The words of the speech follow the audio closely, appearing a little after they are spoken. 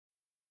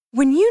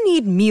When you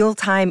need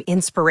mealtime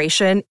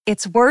inspiration,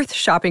 it's worth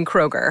shopping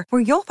Kroger,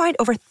 where you'll find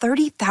over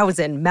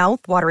 30,000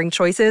 mouth-watering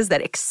choices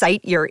that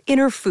excite your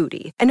inner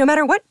foodie. And no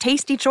matter what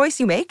tasty choice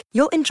you make,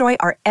 you'll enjoy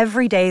our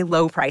everyday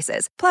low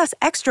prices, plus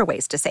extra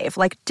ways to save,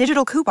 like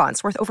digital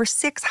coupons worth over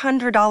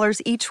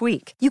 $600 each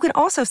week. You can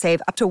also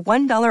save up to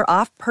 $1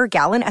 off per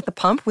gallon at the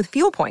pump with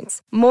fuel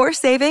points. More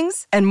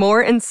savings and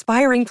more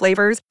inspiring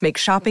flavors make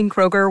shopping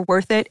Kroger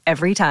worth it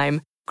every time.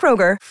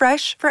 Kroger,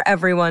 fresh for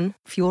everyone.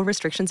 Fuel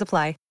restrictions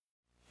apply.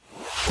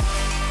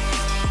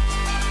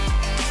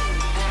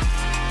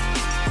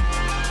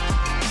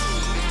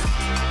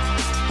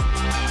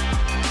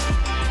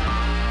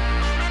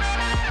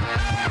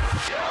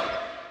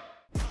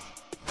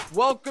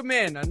 Welcome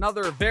in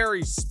another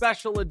very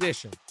special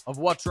edition of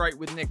What's Right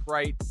with Nick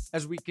Wright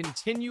as we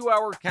continue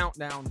our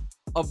countdown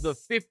of the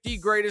 50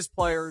 greatest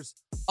players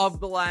of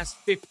the last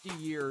 50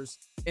 years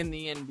in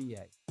the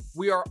NBA.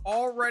 We are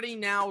already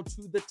now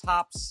to the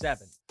top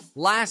 7.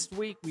 Last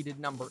week, we did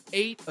number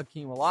 8,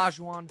 Akeem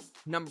Olajuwon,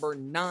 number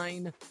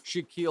 9,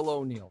 Shaquille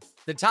O'Neal.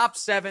 The top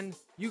 7,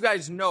 you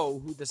guys know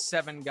who the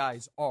 7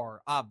 guys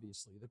are,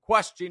 obviously. The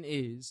question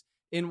is,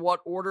 in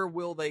what order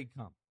will they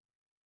come?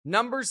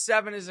 Number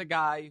 7 is a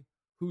guy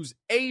whose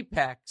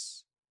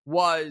apex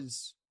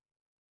was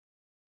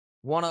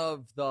one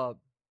of the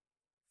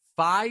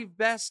 5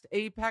 best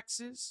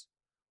apexes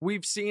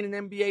we've seen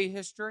in NBA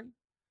history.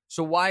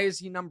 So why is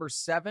he number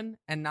 7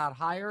 and not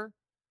higher?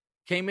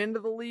 Came into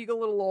the league a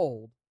little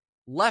old,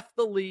 left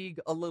the league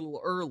a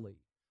little early.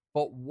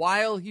 But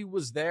while he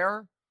was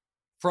there,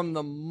 from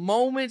the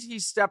moment he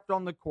stepped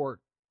on the court,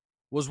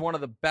 was one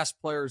of the best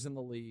players in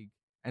the league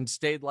and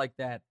stayed like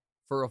that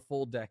for a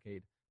full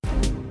decade.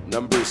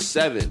 Number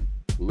 7,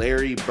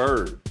 Larry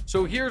Bird.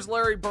 So here's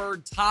Larry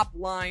Bird, top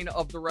line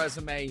of the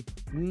resume.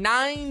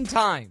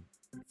 9-time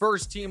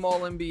first-team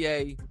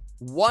All-NBA,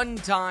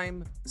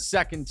 1-time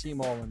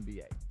second-team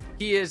All-NBA.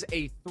 He is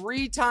a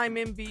 3-time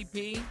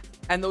MVP,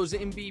 and those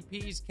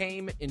MVPs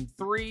came in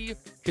 3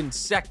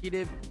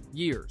 consecutive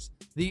years.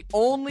 The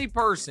only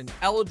person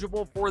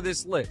eligible for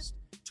this list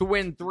to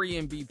win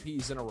 3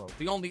 MVPs in a row.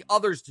 The only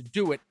others to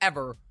do it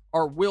ever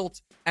are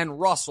Wilt and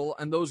Russell,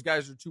 and those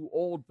guys are too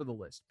old for the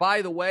list.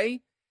 By the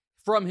way,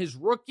 from his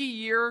rookie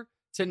year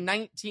to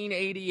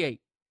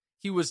 1988,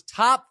 he was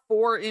top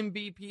 4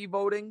 MVP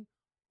voting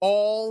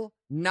all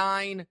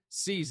 9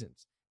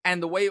 seasons.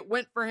 And the way it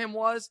went for him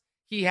was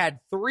he had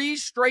 3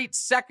 straight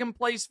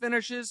second-place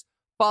finishes,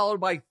 followed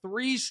by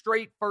 3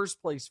 straight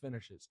first-place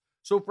finishes.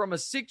 So from a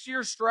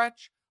 6-year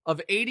stretch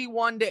of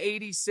 81 to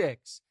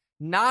 86,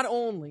 not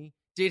only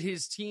did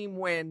his team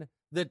win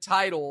the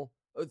title,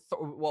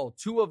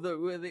 two of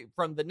the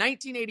from the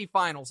 1980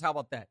 finals. How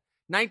about that?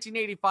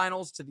 1980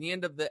 finals to the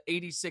end of the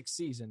 86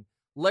 season.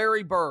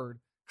 Larry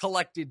Bird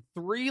collected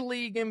 3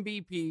 league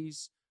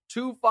MVPs,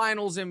 2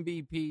 finals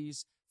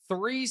MVPs,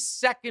 3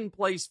 second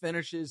place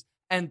finishes,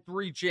 and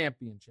 3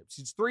 championships.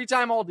 He's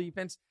 3-time all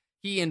defense.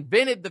 He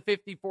invented the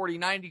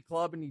 50-40-90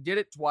 club, and he did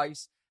it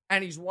twice.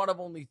 And he's one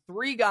of only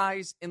 3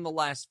 guys in the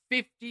last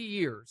 50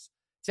 years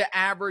to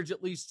average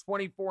at least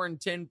 24 and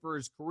 10 for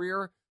his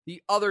career.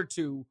 The other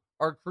 2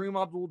 are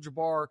Kareem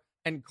Abdul-Jabbar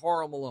and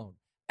Karl Malone.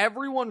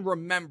 Everyone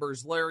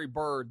remembers Larry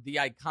Bird, the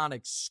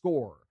iconic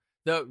scorer,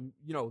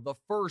 the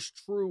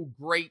first true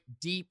great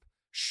deep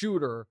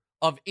shooter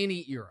of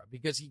any era,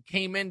 because he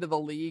came into the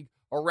league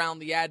around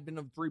the advent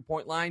of the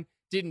three-point line,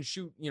 didn't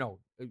shoot,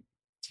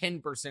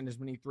 10% as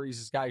many threes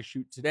as guys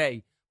shoot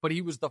today, but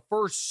he was the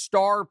first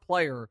star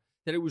player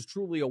that it was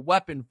truly a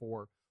weapon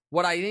for.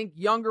 What I think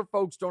younger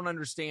folks don't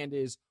understand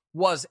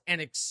was an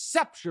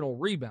exceptional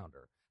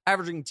rebounder,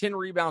 averaging 10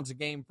 rebounds a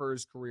game for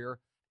his career,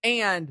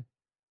 and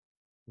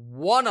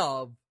one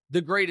of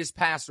the greatest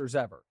passers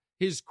ever.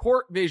 His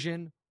court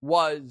vision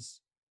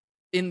was,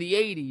 in the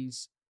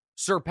 80s,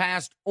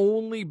 surpassed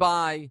only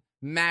by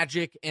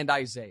Magic and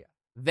Isaiah.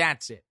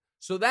 That's it.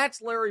 So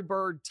that's Larry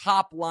Bird,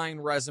 top line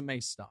resume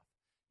stuff.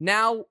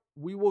 Now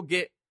we will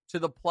get to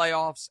the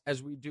playoffs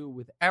as we do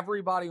with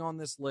everybody on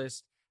this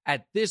list.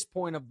 At this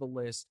point of the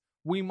list,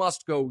 we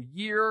must go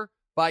year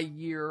by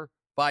year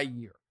by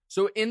year.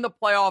 So in the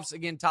playoffs,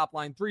 again, top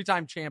line,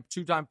 3-time champ,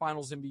 2-time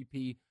finals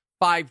MVP,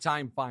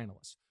 5-time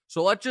finalist.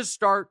 So let's just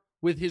start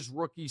with his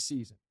rookie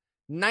season.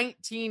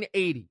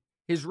 1980,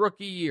 his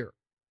rookie year.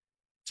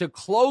 To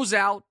close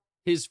out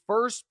his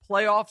first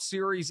playoff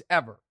series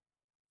ever,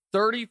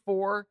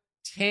 34,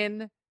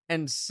 10,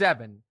 and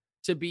 7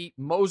 to beat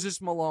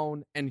Moses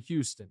Malone and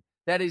Houston.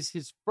 That is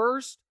his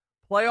first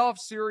playoff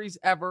series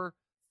ever,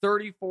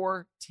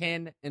 34,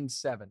 10, and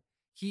 7.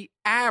 He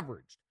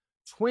averaged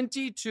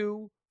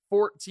 22,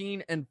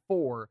 14, and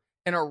 4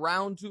 in a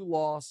round 2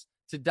 loss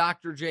to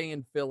Dr. J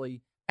in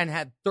Philly, and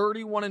had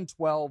 31 and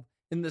 12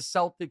 in the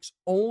Celtics'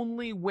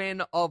 only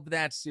win of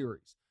that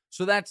series.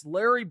 So that's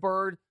Larry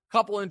Bird.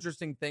 Couple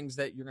interesting things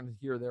that you're going to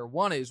hear there.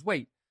 One is,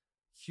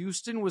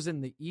 Houston was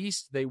in the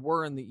East. They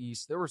were in the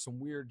East. There were some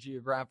weird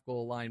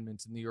geographical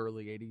alignments in the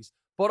early 80s.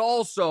 But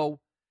also,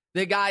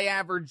 the guy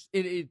averaged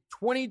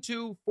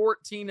 22,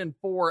 14, and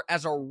 4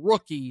 as a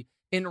rookie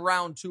in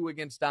round 2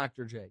 against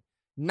Dr. J.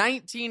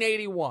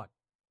 1981,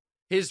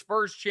 his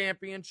first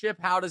championship.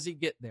 How does he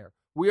get there?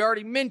 We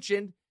already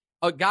mentioned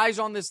guys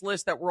on this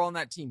list that were on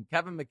that team.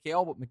 Kevin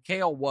McHale, but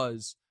McHale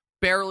was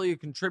barely a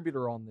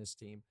contributor on this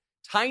team.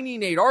 Tiny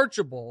Nate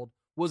Archibald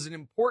was an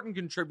important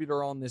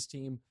contributor on this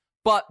team,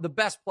 but the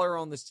best player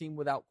on this team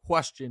without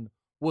question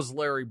was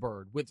Larry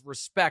Bird, with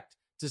respect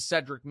to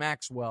Cedric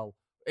Maxwell,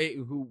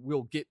 who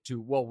we'll get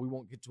to, well, we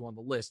won't get to on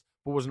the list,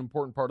 but was an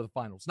important part of the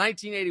finals.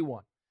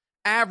 1981,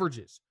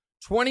 averages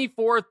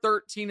 24,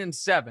 13, and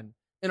 7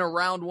 in a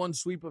round one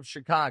sweep of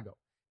Chicago.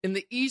 In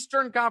the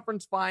Eastern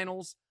Conference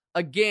Finals,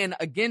 again,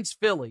 against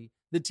Philly,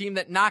 the team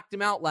that knocked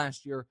him out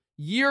last year,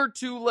 year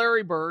 2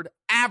 Larry Bird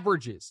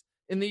averages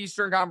in the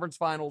Eastern Conference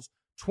Finals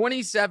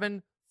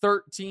 27,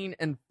 13,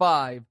 and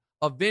 5,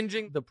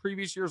 avenging the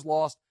previous year's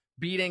loss,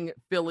 beating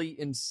Philly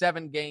in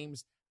 7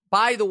 games.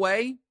 By the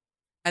way,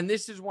 and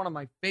this is one of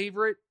my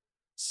favorite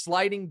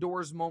sliding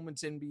doors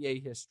moments in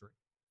NBA history.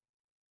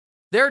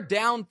 They're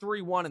down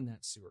 3-1 in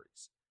that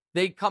series.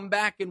 They come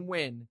back and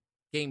win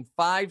game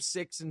 5,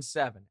 6, and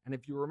 7. And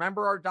if you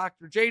remember our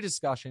Dr. J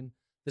discussion,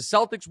 the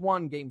Celtics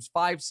won games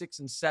 5, 6,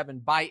 and 7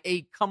 by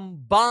a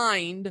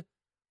combined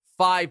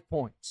 5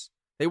 points.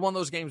 They won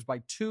those games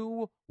by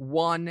 2,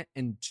 1,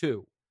 and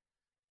 2.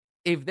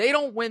 If they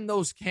don't win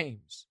those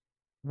games,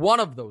 one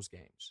of those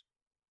games,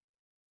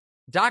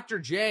 Dr.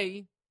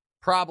 J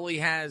probably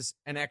has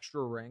an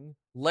extra ring.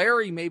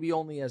 Larry maybe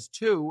only has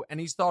 2, and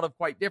he's thought of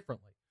quite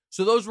differently.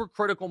 So those were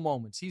critical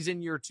moments. He's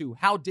in year 2.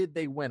 How did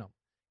they win them?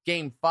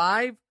 Game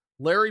 5,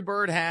 Larry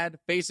Bird had,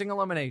 facing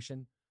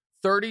elimination,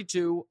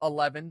 32,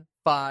 11,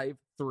 5,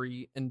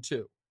 3, and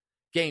 2.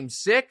 Game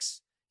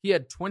 6, he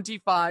had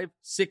 25,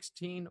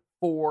 16,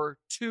 4,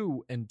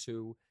 2, and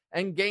 2.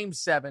 And Game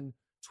 7,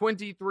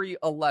 23,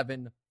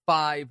 11,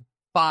 5,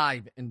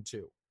 5, and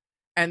 2.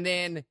 And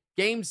then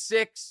Game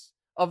 6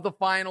 of the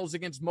finals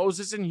against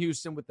Moses in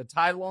Houston with the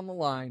title on the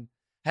line,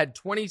 had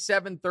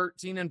 27,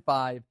 13, and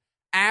 5,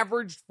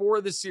 averaged for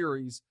the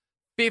series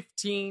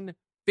 15,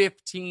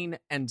 15,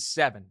 and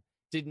 7.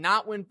 Did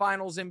not win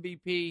finals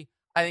MVP.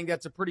 I think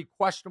that's a pretty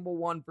questionable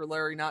one for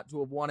Larry not to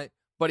have won it,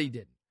 but he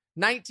didn't.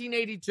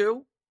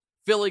 1982,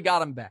 Philly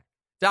got him back.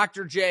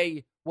 Dr.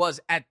 J was,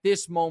 at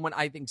this moment,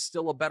 I think,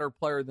 still a better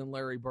player than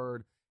Larry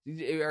Bird.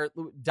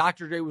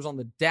 Dr. J was on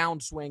the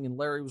downswing and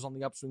Larry was on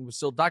the upswing, but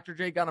still Dr.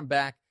 J got him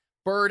back.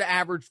 Bird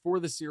averaged for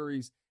the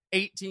series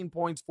 18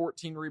 points,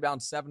 14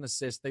 rebounds, 7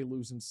 assists. They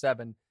lose in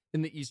 7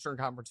 in the Eastern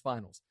Conference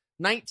Finals.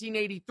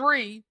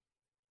 1983,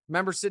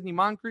 remember Sidney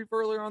Moncrief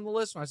earlier on the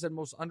list when I said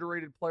most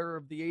underrated player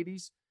of the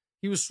 80s?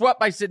 He was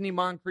swept by Sidney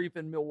Moncrief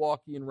in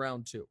Milwaukee in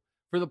round 2.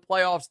 For the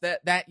playoffs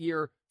that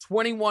year,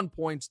 21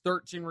 points,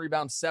 13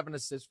 rebounds, 7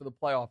 assists for the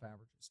playoff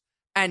averages.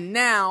 And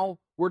now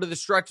we're to the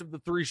stretch of the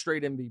 3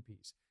 straight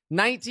MVPs.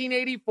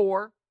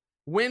 1984,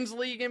 wins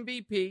league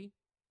MVP.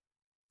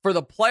 For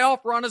the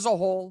playoff run as a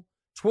whole,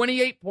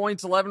 28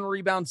 points, 11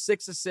 rebounds,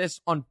 6 assists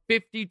on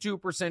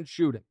 52%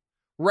 shooting.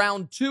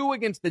 Round 2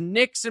 against the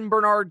Knicks and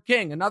Bernard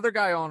King, another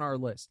guy on our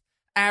list,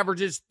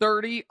 averages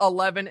 30,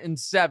 11, and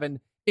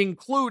 7,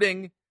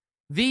 including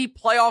the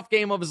playoff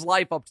game of his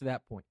life up to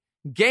that point.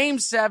 Game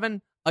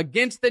 7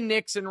 against the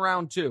Knicks in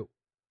round 2.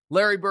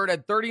 Larry Bird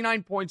had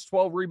 39 points,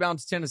 12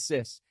 rebounds, 10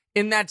 assists.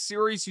 In that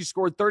series, he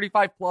scored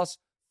 35 plus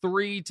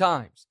 3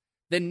 times.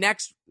 The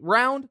next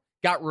round,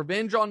 got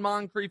revenge on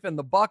Moncrief and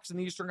the Bucks in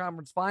the Eastern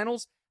Conference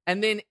Finals.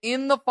 And then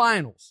in the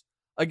finals,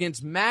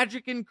 against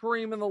Magic and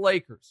Kareem and the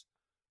Lakers,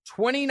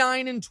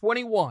 29 and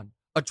 21,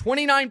 a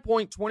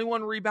 29-point,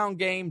 21-rebound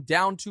game,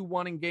 down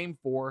 2-1 in Game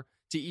 4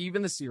 to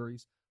even the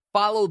series.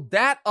 Followed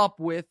that up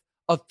with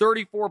a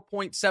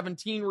 34-point,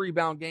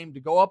 17-rebound game to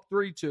go up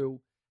 3-2.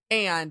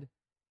 And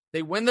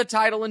they win the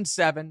title in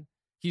 7.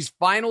 He's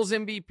finals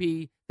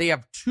MVP. They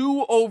have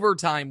 2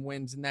 overtime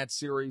wins in that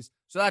series.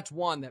 So that's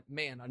one that,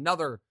 man,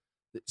 another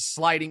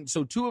sliding.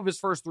 So 2 of his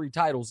first 3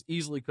 titles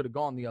easily could have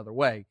gone the other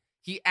way.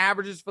 He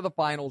averages for the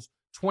finals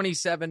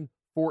 27,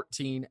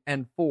 14,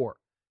 and 4.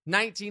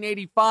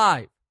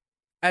 1985,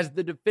 as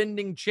the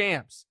defending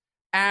champs,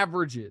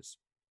 averages,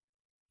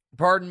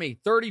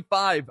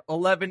 35,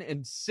 11,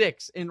 and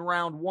 6 in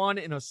round 1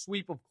 in a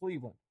sweep of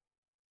Cleveland.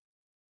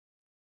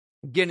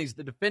 Again, he's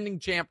the defending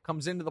champ,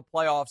 comes into the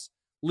playoffs,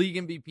 league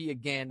MVP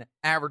again,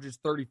 averages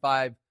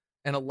 35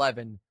 and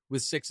 11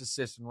 with 6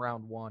 assists in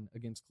round 1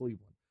 against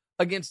Cleveland.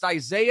 Against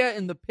Isaiah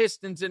and the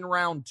Pistons in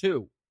round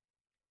 2.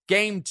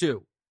 Game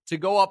 2, to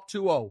go up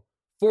 2-0,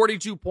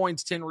 42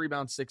 points, 10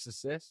 rebounds, 6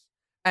 assists.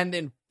 And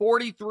then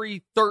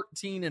 43,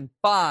 13, and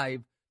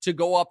 5 to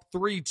go up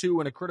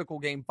 3-2 in a critical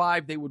Game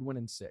 5. They would win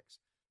in 6.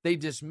 They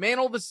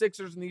dismantle the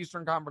Sixers in the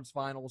Eastern Conference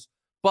Finals,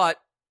 but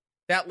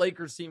that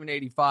Lakers team in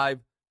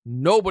 85,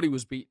 nobody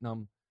was beating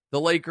them. The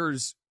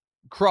Lakers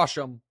crush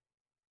them.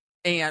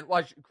 And,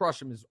 well, crush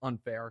them is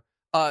unfair.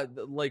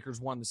 The Lakers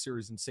won the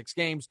series in 6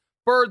 games.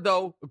 Bird,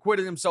 though,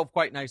 acquitted himself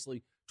quite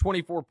nicely.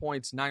 24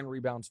 points, 9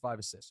 rebounds, 5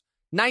 assists.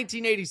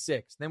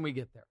 1986, then we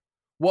get there.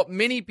 What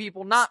many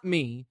people, not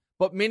me,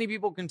 but many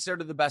people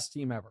consider the best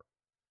team ever.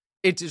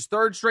 It's his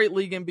 3rd straight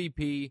league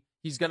MVP.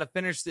 He's going to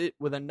finish it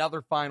with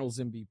another finals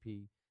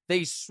MVP.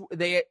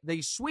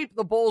 They sweep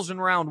the Bulls in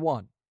round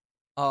one.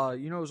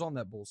 Who's on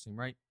that Bulls team,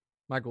 right?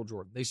 Michael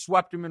Jordan. They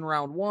swept him in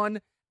round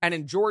one, and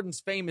in Jordan's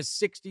famous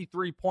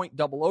 63-point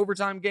double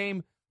overtime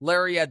game,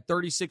 Larry had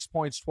 36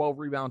 points, 12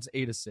 rebounds,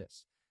 8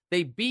 assists.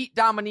 They beat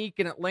Dominique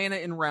in Atlanta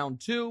in round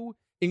two,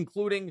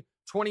 including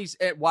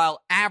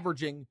while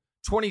averaging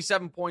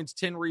 27 points,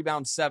 10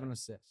 rebounds, 7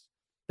 assists.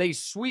 They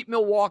sweep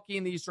Milwaukee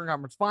in the Eastern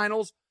Conference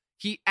Finals.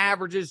 He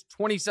averages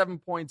 27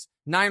 points,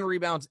 9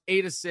 rebounds,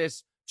 8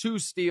 assists, 2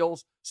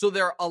 steals. So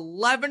they're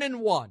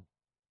 11-1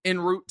 en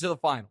route to the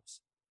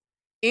finals.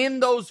 In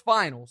those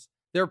finals,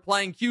 they're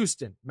playing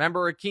Houston.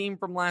 Remember Akeem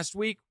from last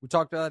week? We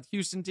talked about that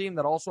Houston team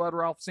that also had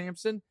Ralph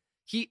Sampson.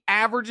 He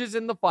averages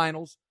in the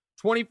finals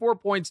 24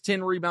 points,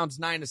 10 rebounds,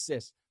 9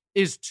 assists.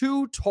 Is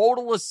 2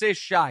 total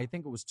assists shy, I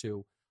think it was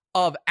 2,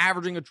 of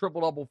averaging a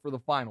triple-double for the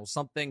finals,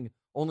 something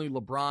only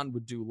LeBron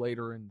would do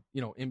later in,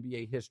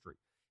 NBA history.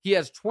 He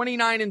has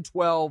 29 and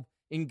 12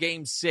 in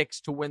game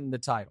 6 to win the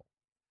title.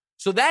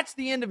 So that's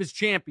the end of his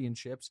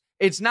championships.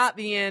 It's not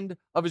the end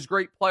of his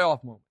great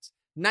playoff moments.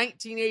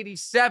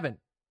 1987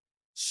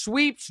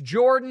 sweeps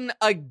Jordan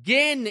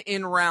again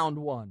in round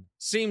one.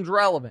 Seems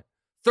relevant.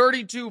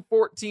 32,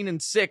 14,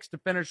 and 6 to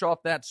finish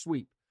off that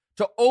sweep.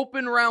 To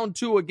open round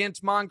two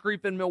against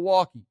Moncrief and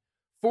Milwaukee,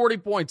 40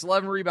 points,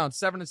 11 rebounds,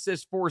 7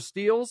 assists, 4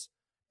 steals.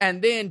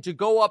 And then to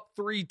go up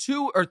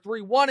 3-2 or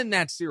 3-1 in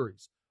that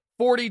series,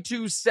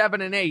 42,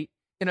 7, and 8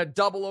 in a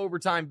double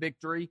overtime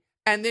victory.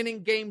 And then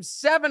in game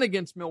 7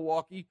 against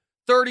Milwaukee,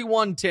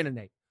 31, 10, and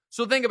 8.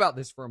 So think about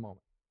this for a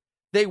moment.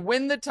 They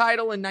win the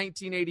title in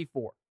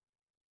 1984.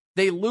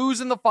 They lose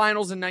in the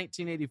finals in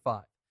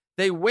 1985.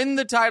 They win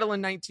the title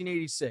in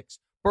 1986.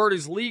 Bird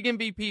is league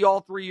MVP all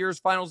 3 years,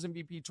 finals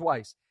MVP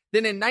twice.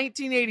 Then in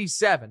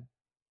 1987,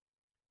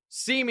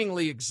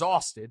 seemingly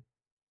exhausted,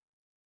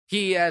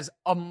 he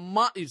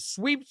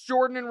sweeps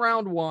Jordan in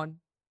round one,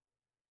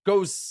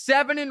 goes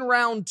 7 in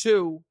round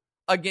two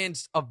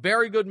against a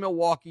very good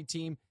Milwaukee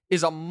team,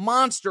 is a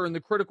monster in the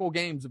critical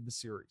games of the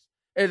series.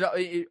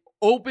 It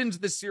opens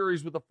the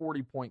series with a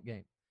 40-point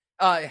game.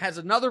 It has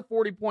another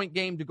 40-point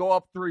game to go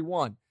up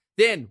 3-1.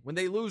 Then, when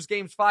they lose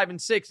games 5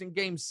 and 6 in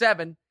game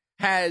 7,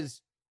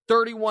 has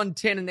 31,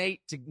 10, and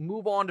 8 to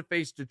move on to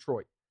face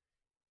Detroit.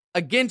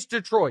 Against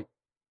Detroit,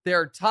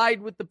 they're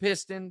tied with the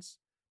Pistons,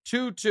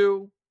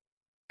 2-2,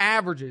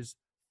 averages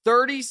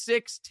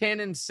 36, 10,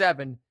 and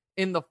 7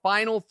 in the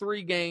final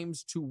 3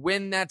 games to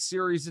win that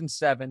series in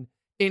 7,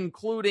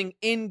 including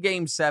in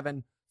game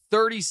 7,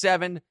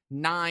 37,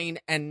 9,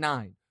 and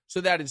 9.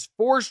 So that is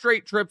 4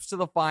 straight trips to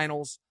the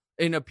finals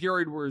in a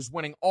period where he's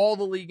winning all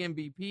the league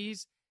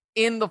MVPs.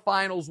 In the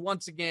finals,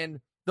 once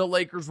again, the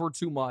Lakers were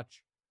too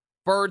much.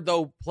 Bird,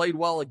 though, played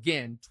well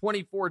again,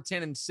 24,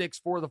 10, and 6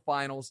 for the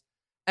finals.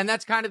 And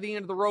that's kind of the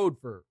end of the road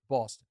for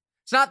Boston.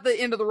 It's not the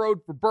end of the road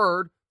for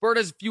Bird. Bird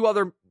has a few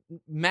other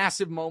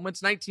massive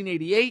moments.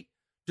 1988,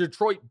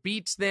 Detroit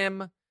beats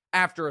them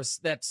after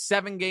that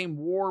 7-game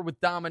war with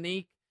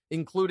Dominique,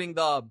 including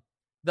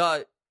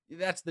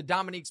that's the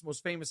Dominique's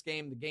most famous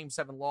game, the Game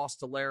 7 loss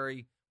to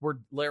Larry, where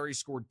Larry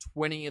scored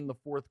 20 in the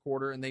fourth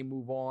quarter and they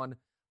move on.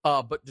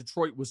 But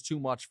Detroit was too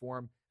much for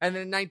him. And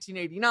then in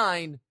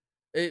 1989,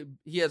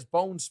 he has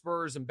bone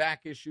spurs and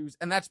back issues,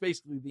 and that's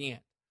basically the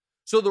end.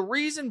 So the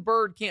reason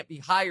Bird can't be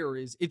higher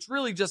is it's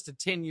really just a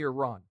 10-year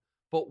run.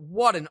 But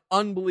what an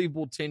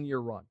unbelievable 10-year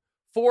run.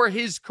 For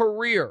his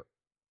career,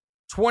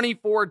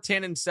 24,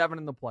 10, and 7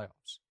 in the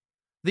playoffs.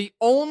 The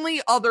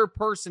only other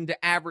person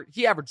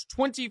he averaged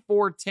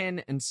 24,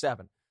 10, and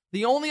 7.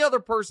 The only other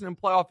person in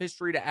playoff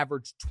history to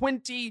average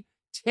 20,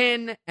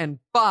 10, and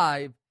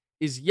 5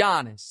 is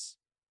Giannis.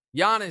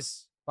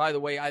 Giannis, by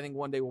the way, I think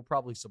one day will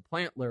probably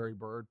supplant Larry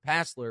Bird,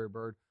 pass Larry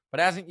Bird, but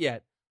hasn't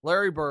yet.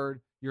 Larry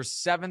Bird, your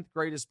 7th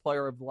greatest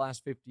player of the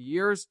last 50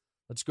 years.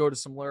 Let's go to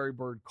some Larry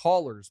Bird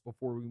callers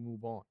before we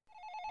move on.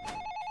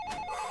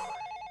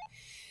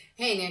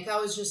 Hey, Nick, I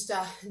was just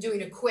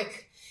doing a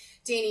quick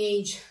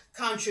Danny Ainge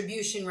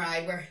contribution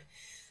ride where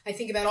I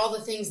think about all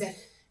the things that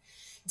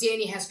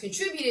Danny has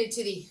contributed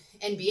to the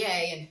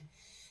NBA, and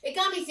it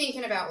got me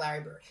thinking about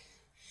Larry Bird.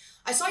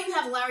 I saw you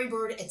have Larry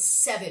Bird at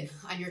 7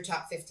 on your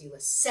top 50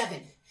 list.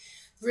 7.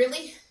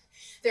 Really?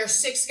 There are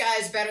 6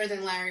 guys better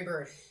than Larry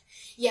Bird.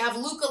 You have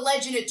Luka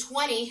Legend at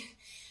 20.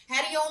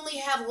 How do you only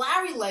have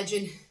Larry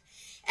Legend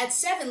at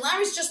 7?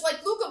 Larry's just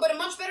like Luka, but a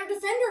much better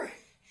defender.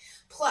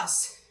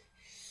 Plus,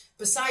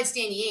 besides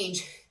Danny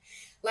Ainge,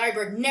 Larry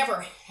Bird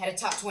never had a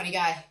top 20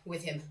 guy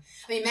with him.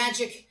 I mean,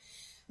 Magic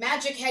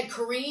had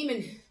Kareem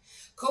and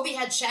Kobe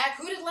had Shaq.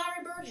 Who did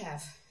Larry Bird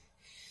have?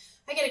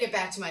 I gotta get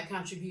back to my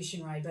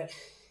contribution ride, but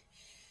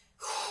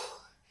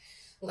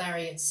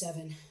Larry at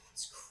 7.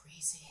 That's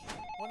crazy.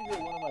 Want to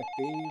hear one of my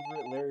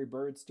favorite Larry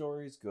Bird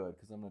stories? Good,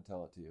 because I'm going to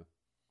tell it to you.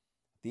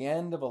 At the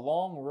end of a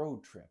long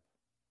road trip,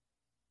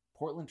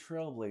 Portland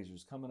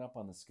Trailblazers coming up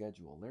on the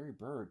schedule, Larry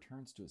Bird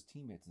turns to his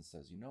teammates and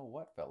says, "You know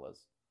what,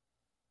 fellas?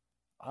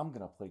 I'm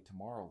going to play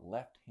tomorrow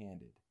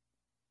left-handed."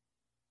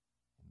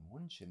 And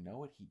wouldn't you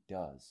know it, he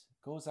does.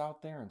 Goes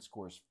out there and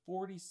scores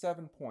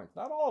 47 points.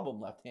 Not all of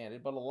them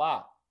left-handed, but a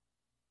lot.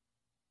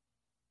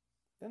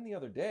 Then the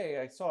other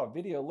day, I saw a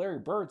video of Larry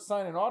Bird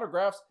signing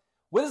autographs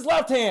with his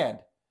left hand.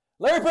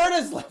 Larry Bird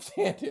is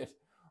left-handed.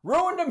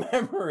 Ruined a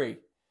memory.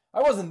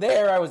 I wasn't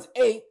there. I was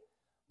 8.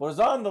 But it was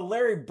on the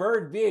Larry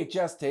Bird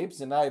VHS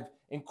tapes, and I've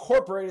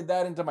incorporated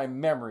that into my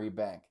memory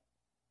bank.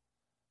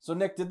 So,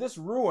 Nick, did this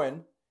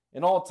ruin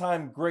an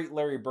all-time great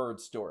Larry Bird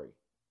story?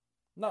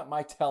 Not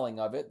my telling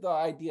of it, the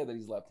idea that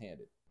he's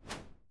left-handed.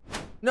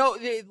 No,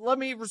 let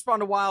me respond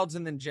to Wilds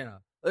and then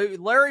Jenna.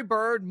 Larry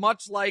Bird,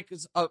 much like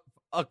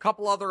a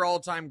couple other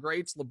all-time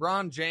greats,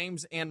 LeBron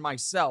James and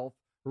myself,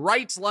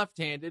 Wright's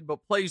left-handed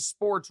but plays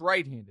sports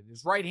right-handed.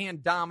 His right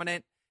hand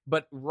dominant,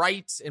 but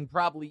writes and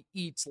probably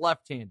eats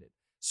left-handed.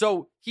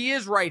 So he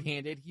is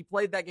right-handed. He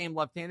played that game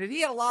left-handed.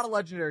 He had a lot of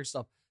legendary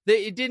stuff.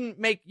 It didn't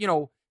make,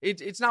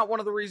 it's not one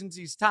of the reasons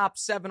he's top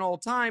 7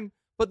 all-time,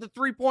 but the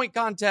three-point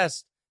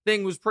contest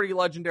thing was pretty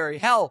legendary.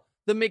 Hell,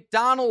 the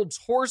McDonald's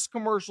horse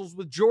commercials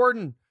with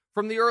Jordan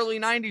from the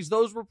early 90s,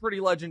 those were pretty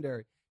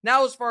legendary.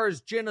 Now, as far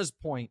as Jenna's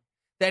point,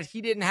 that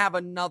he didn't have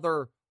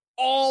another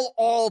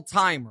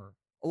all-timer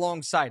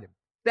alongside him.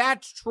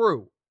 That's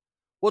true.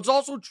 What's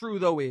also true,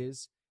 though,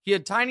 is he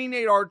had Tiny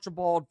Nate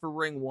Archibald for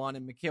ring 1,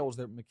 and McHale was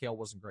there. McHale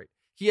wasn't great.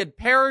 He had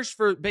Parrish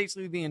for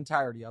basically the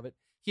entirety of it.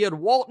 He had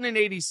Walton in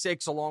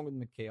 86 along with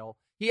McHale.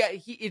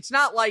 It's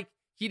not like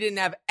he didn't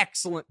have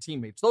excellent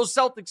teammates. Those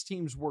Celtics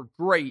teams were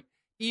great,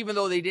 even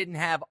though they didn't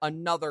have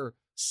another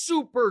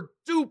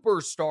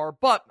super-duper star.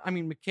 But, I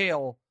mean,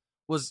 McHale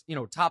was,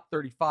 top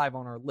 35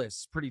 on our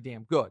list. Pretty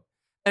damn good.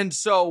 And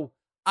so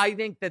I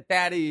think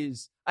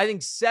I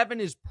think 7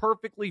 is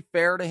perfectly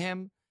fair to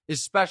him,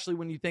 especially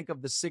when you think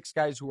of the 6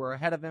 guys who are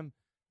ahead of him.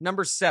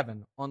 Number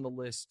 7 on the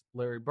list,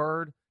 Larry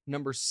Bird.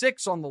 Number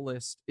 6 on the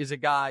list is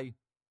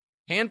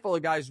handful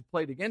of guys who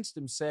played against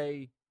him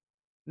say,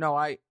 no,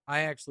 I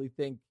actually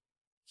think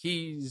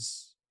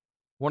he's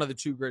one of the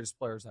 2 greatest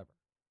players ever.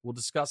 We'll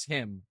discuss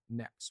him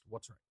next.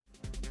 What's right?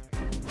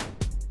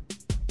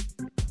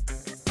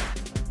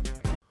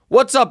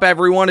 What's up,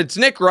 everyone? It's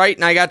Nick Wright,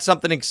 and I got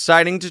something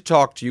exciting to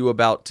talk to you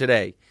about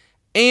today.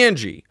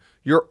 Angie,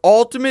 your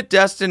ultimate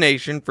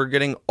destination for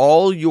getting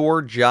all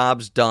your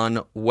jobs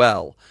done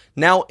well.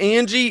 Now,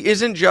 Angie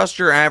isn't just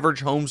your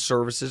average home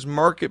services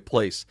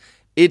marketplace.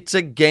 It's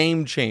a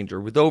game changer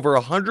with over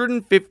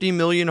 150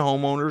 million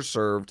homeowners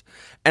served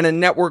and a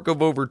network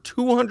of over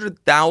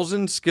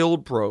 200,000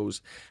 skilled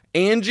pros.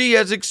 Angie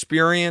has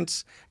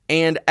experience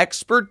and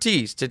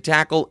expertise to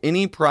tackle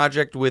any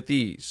project with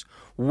ease.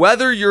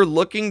 Whether you're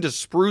looking to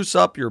spruce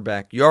up your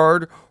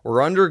backyard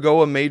or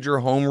undergo a major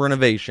home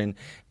renovation,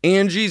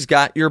 Angie's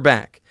got your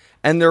back.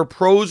 And their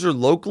pros are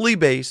locally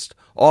based,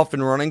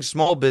 often running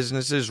small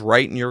businesses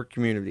right in your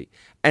community.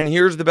 And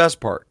here's the best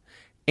part.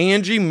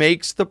 Angie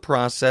makes the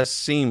process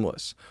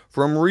seamless.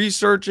 From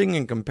researching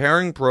and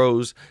comparing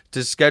pros to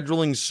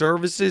scheduling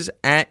services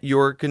at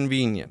your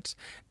convenience.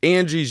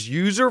 Angie's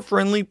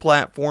user-friendly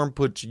platform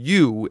puts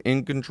you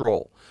in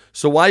control.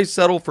 So why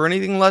settle for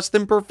anything less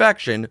than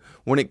perfection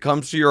when it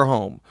comes to your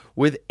home?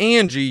 With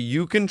Angie,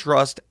 you can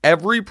trust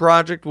every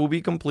project will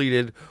be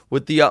completed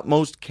with the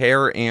utmost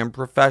care and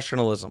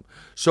professionalism.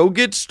 So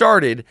get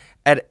started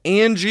at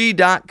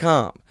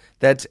Angie.com.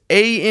 That's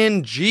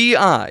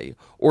ANGI,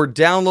 or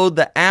download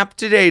the app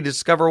today to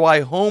discover why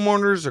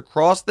homeowners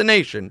across the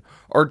nation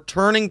are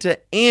turning to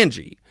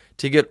Angie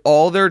to get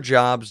all their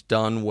jobs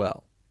done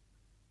well.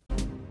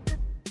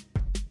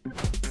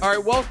 All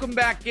right, welcome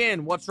back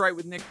in. What's Right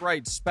with Nick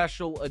Wright,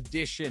 special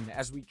edition,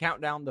 as we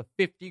count down the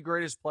 50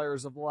 greatest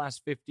players of the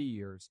last 50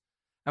 years.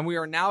 And we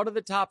are now to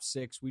the top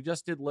 6. We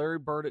just did Larry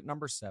Bird at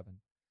number 7.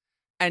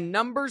 And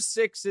number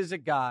 6 is a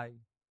guy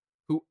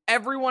who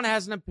everyone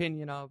has an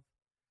opinion of.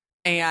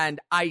 And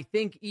I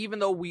think even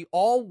though we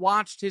all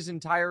watched his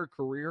entire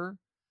career,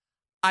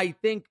 I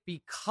think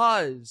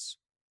because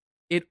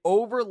it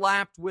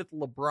overlapped with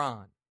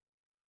LeBron,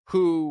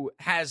 who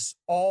has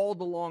all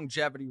the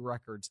longevity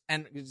records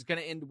and is going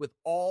to end with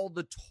all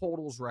the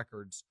totals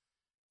records,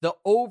 the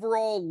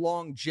overall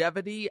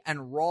longevity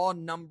and raw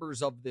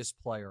numbers of this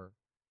player,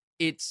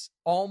 it's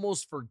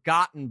almost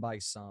forgotten by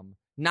some,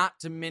 not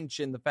to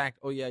mention the fact,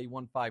 oh yeah, he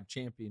won 5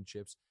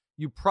 championships.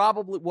 You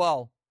probably,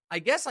 well, I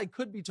guess I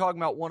could be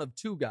talking about one of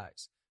 2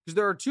 guys, because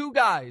there are 2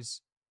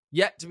 guys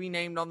yet to be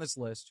named on this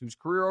list whose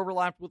career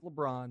overlapped with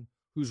LeBron,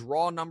 whose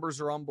raw numbers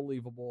are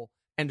unbelievable,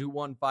 and who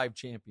won 5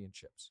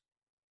 championships.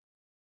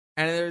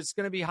 And it's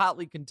going to be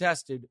hotly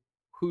contested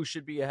who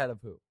should be ahead of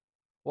who.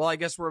 Well, I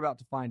guess we're about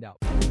to find out.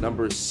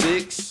 Number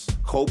 6,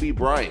 Kobe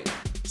Bryant.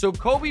 So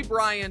Kobe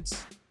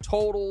Bryant's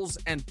totals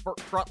and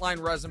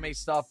frontline resume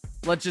stuff,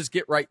 let's just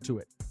get right to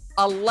it.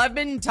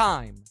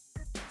 11-time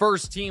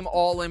first-team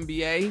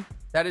All-NBA.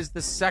 That is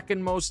the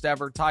second most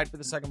ever, tied for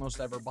the second most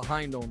ever,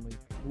 behind only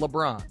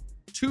LeBron.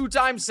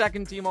 2-time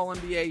second-team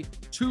All-NBA,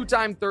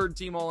 2-time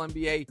third-team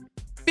All-NBA,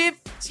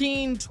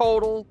 15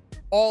 total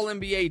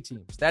All-NBA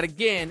teams. That,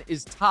 again,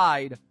 is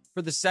tied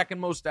for the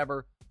second most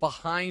ever,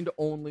 behind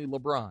only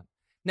LeBron.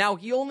 Now,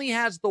 he only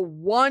has the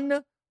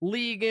 1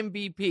 league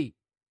MVP,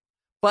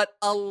 but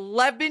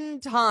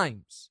 11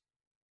 times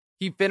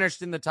he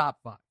finished in the top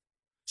 5.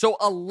 So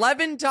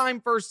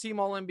 11-time first-team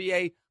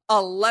All-NBA,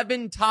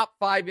 11 top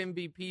 5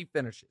 MVP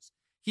finishes.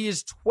 He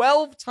is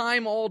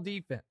 12-time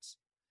All-Defense.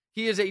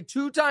 He is a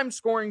 2-time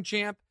scoring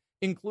champ,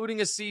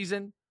 including a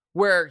season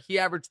where he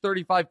averaged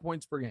 35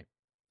 points per game.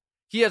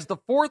 He has the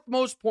 4th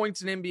most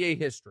points in NBA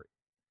history.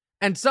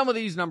 And some of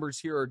these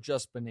numbers here are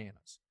just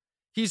bananas.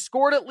 He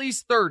scored at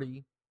least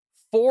 30,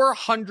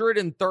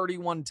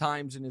 431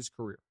 times in his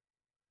career.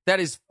 That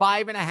is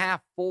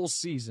 5.5 full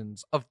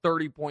seasons of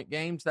 30-point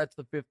games. That's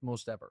the 5th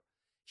most ever.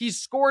 He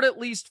scored at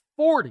least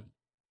 40,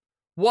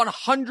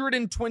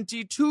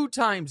 122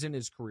 times in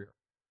his career.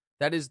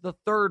 That is the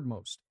 3rd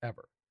most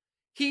ever.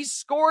 He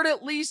scored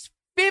at least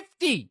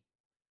 50,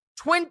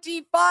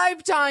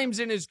 25 times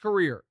in his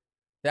career.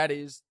 That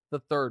is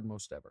the 3rd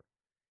most ever.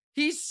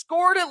 He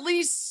scored at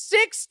least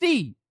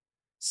 60,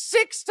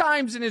 6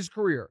 times in his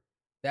career.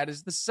 That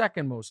is the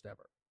 2nd most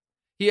ever.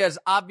 He has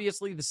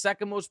obviously the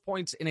 2nd most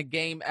points in a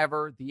game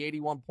ever, the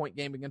 81-point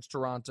game against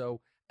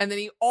Toronto. And then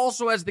he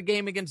also has the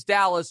game against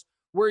Dallas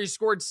where he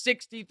scored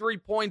 63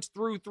 points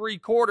through 3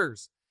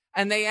 quarters.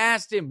 And they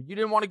asked him, you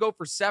didn't want to go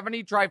for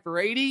 70, try for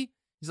 80?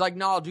 He's like,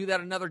 no, I'll do that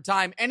another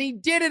time. And he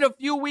did it a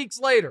few weeks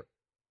later.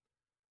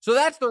 So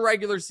that's the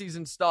regular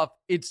season stuff.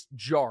 It's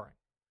jarring.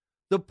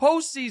 The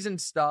postseason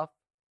stuff,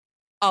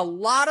 a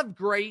lot of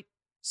great,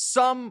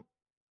 some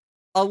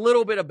a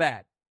little bit of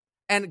bad.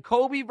 And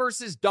Kobe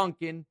versus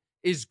Duncan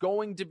is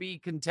going to be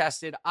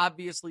contested,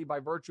 obviously, by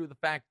virtue of the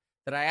fact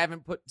that I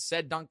haven't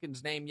said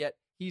Duncan's name yet.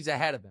 He's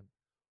ahead of him.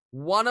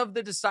 One of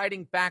the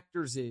deciding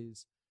factors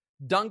is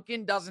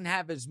Duncan doesn't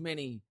have as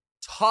many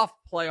tough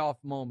playoff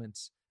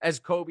moments as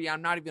Kobe.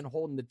 I'm not even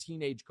holding the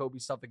teenage Kobe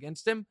stuff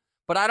against him,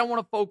 but I don't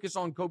want to focus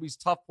on Kobe's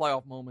tough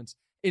playoff moments.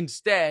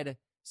 Instead,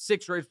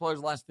 6 great players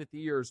the last 50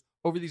 years.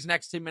 Over these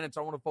next 10 minutes,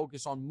 I want to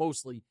focus on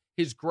mostly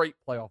his great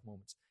playoff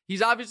moments.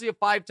 He's obviously a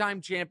 5-time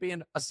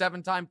champion, a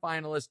 7-time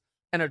finalist,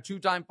 and a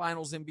 2-time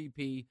finals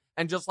MVP.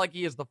 And just like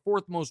he has the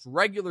 4th most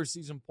regular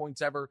season points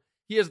ever,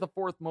 he has the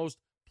 4th most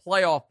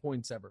playoff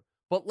points ever.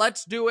 But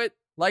let's do it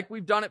like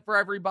we've done it for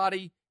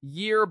everybody,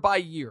 year by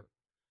year.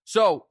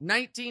 So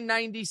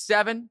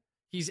 1997,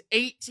 he's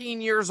 18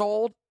 years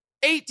old.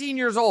 18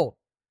 years old.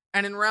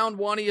 And in round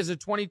 1, he has a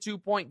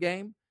 22-point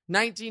game.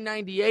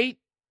 1998,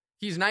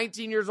 he's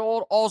 19 years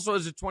old, also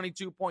has a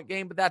 22-point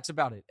game, but that's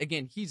about it.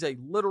 Again, he's a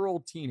literal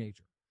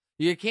teenager.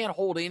 You can't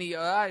hold any,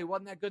 he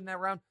wasn't that good in that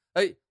round.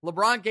 Hey,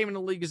 LeBron came in the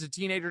league as a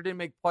teenager, didn't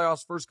make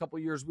playoffs first couple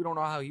of years. We don't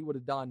know how he would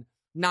have done.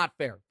 Not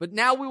fair. But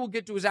now we will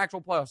get to his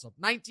actual playoff stuff.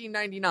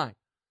 1999.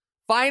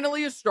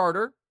 Finally a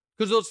starter,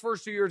 because those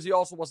first 2 years he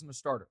also wasn't a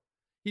starter.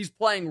 He's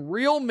playing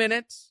real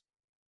minutes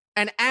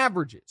and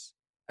averages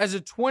as a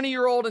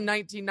 20-year-old in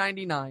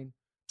 1999.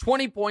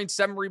 20 points,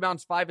 7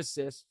 rebounds, 5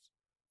 assists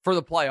for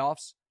the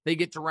playoffs. They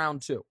get to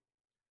round 2.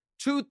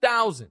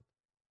 2000.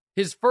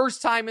 His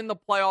first time in the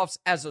playoffs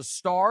as a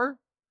star,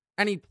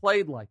 and he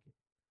played like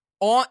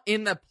it.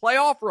 In the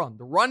playoff run,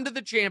 the run to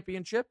the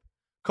championship,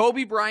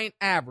 Kobe Bryant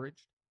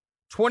averaged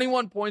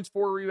 21 points,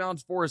 4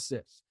 rebounds, 4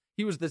 assists.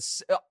 He was the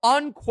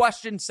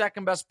unquestioned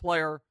second-best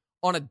player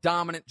on a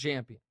dominant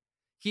champion.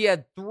 He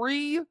had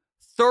 3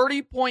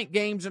 30-point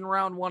games in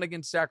round 1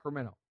 against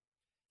Sacramento.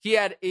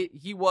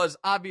 He was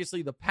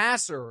obviously the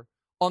passer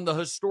on the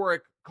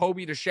historic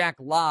Kobe to Shaq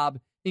lob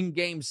in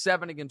Game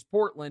 7 against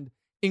Portland,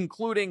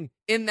 including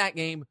in that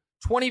game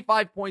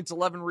 25 points,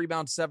 11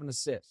 rebounds, 7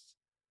 assists.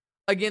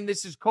 Again,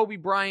 this is Kobe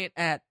Bryant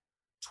at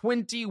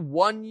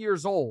 21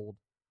 years old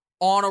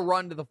on a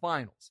run to the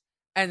finals.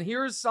 And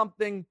here's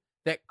something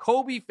that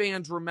Kobe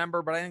fans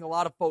remember, but I think a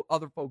lot of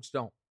other folks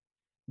don't.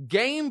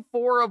 Game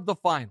 4 of the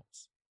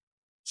finals.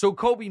 So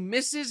Kobe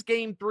misses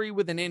Game 3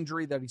 with an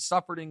injury that he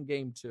suffered in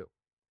Game 2.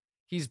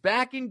 He's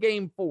back in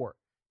Game 4.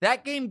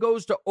 That game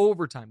goes to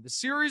overtime. The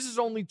series is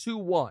only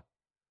 2-1.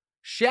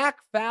 Shaq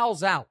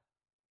fouls out.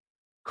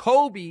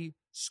 Kobe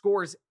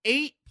scores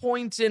 8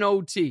 points in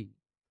OT,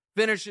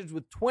 finishes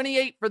with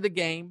 28 for the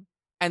game,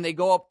 and they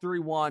go up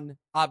 3-1,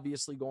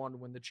 obviously go on to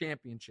win the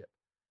championship.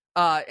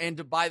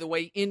 By the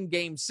way, in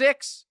Game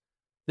 6,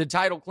 the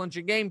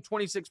title-clinching game,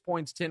 26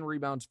 points, 10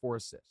 rebounds, 4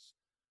 assists.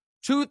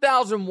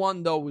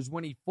 2001, though, was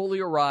when he fully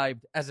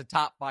arrived as a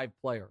top 5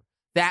 player.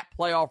 That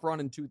playoff run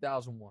in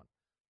 2001.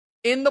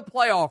 In the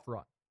playoff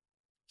run,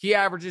 he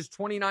averages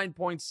 29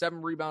 points,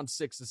 7 rebounds,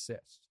 6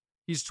 assists.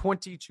 He's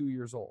 22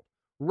 years old.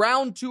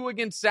 Round 2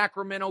 against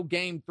Sacramento,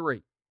 Game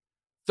 3,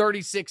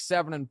 36,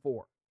 7, and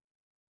 4.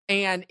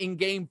 And in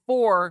Game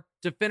 4,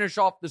 to finish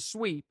off the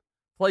sweep,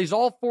 plays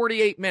all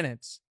 48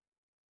 minutes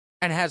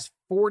and has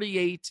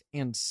 48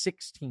 and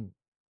 16.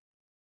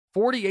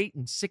 48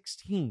 and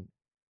 16.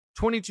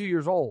 22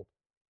 years old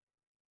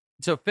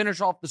to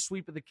finish off the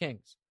sweep of the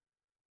Kings.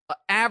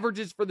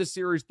 Averages for the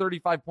series,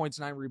 35 points,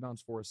 9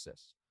 rebounds, 4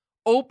 assists.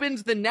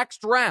 Opens the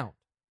next round.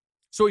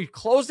 So he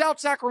closed out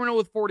Sacramento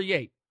with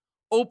 48.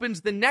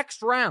 Opens the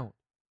next round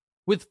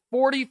with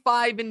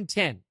 45 and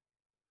 10.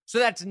 So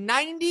that's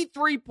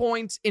 93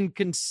 points in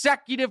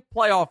consecutive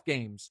playoff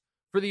games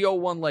for the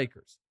 0-1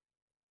 Lakers.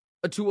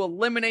 To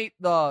eliminate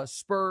the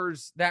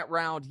Spurs that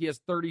round, he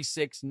has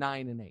 36,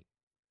 9, and 8.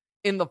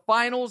 In the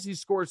finals, he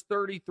scores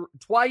 30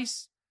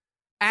 twice.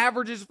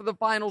 Averages for the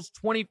finals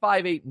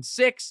 25, 8, and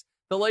 6.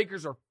 The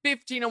Lakers are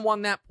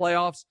 15-1 that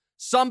playoffs.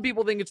 Some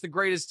people think it's the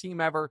greatest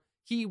team ever.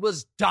 He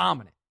was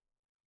dominant.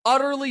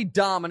 Utterly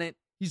dominant.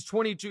 He's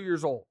 22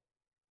 years old.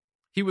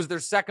 He was their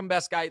second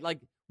best guy.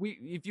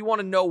 If you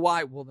want to know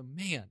why, well,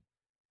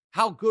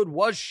 how good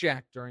was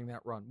Shaq during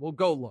that run? Well,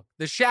 go look.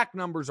 The Shaq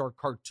numbers are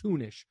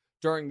cartoonish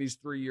during these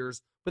 3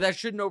 years, but that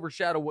shouldn't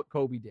overshadow what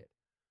Kobe did.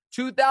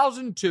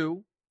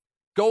 2002,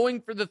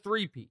 going for the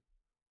three-peat,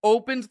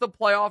 opens the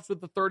playoffs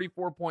with a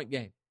 34-point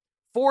game.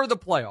 For the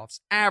playoffs,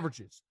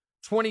 averages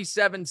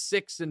 27,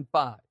 6, and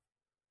 5.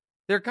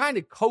 They're kind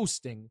of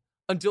coasting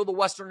until the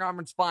Western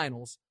Conference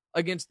Finals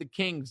against the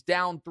Kings,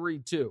 down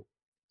 3-2.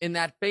 In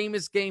that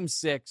famous Game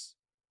 6,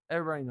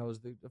 everybody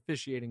knows the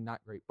officiating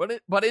not great,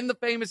 but in the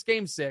famous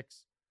Game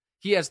 6,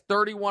 he has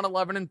 31,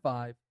 11, and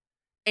 5.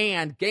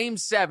 And Game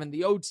 7,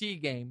 the OT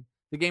game,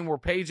 the game where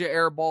Peja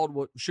airballed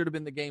what should have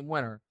been the game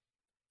winner,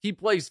 he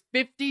plays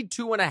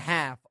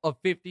 52.5 of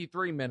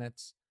 53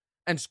 minutes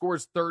and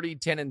scores 30,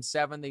 10, and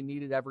 7. They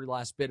needed every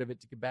last bit of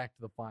it to get back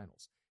to the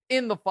finals.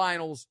 In the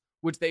finals,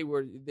 which they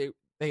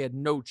had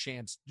no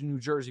chance. New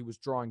Jersey was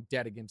drawing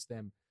dead against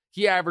them.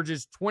 He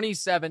averages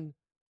 27,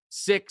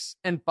 6,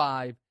 and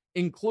 5,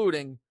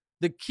 including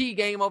the key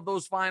game of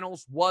those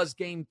finals was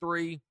Game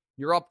 3.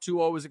 You're up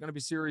 2-0. Is it going to be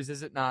series?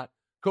 Is it not?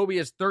 Kobe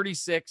has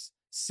 36,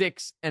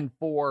 6, and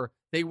 4.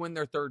 They win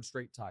their third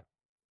straight title.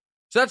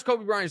 So that's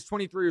Kobe Bryant. He's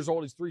 23 years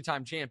old. He's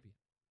three-time champion.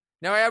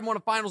 Now, I had won a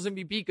finals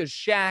MVP because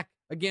Shaq,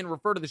 again,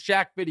 refer to the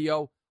Shaq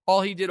video,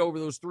 all he did over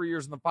those 3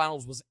 years in the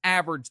finals was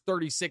average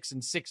 36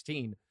 and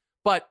 16.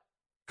 But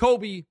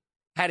Kobe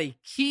had a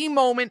key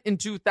moment in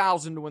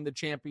 2000 to win the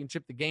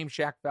championship, the game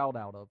Shaq fouled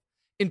out of.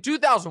 In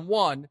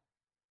 2001,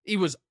 he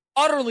was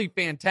utterly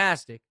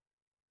fantastic.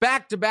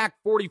 Back-to-back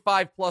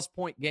 45-plus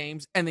point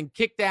games and then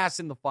kicked ass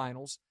in the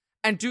finals.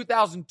 And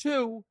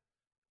 2002,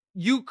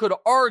 you could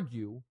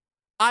argue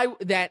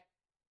that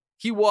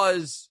he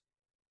was,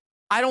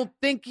 I don't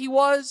think he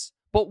was,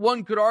 but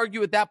one could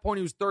argue at that point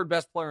he was third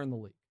best player in the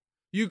league.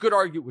 You could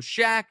argue it was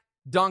Shaq,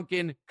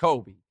 Duncan,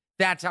 Kobe.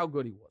 That's how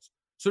good he was.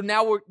 So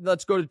now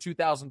let's go to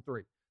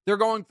 2003. They're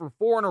going for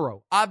 4 in a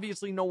row.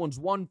 Obviously, no one's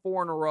won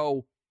 4 in a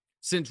row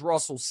since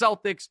Russell's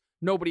Celtics.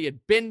 Nobody had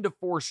been to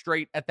 4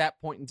 straight at that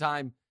point in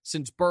time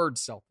since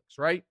Bird's Celtics,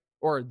 right?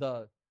 Or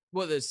the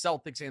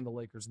Celtics and the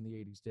Lakers in the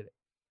 80s did it.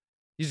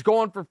 He's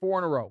going for 4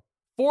 in a row.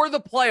 For the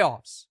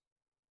playoffs,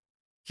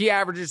 he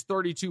averages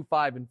 32,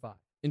 5, and 5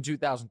 in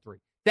 2003.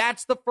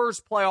 That's the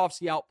first playoffs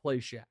he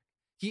outplays Shaq.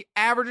 He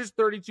averages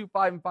 32,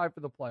 5, and 5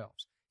 for the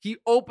playoffs. He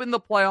opened the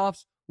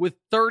playoffs with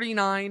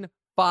 39,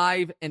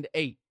 5, and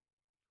 8.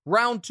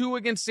 Round 2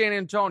 against San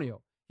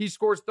Antonio, he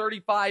scores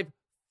 35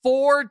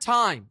 4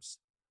 times,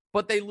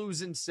 but they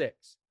lose in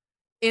 6.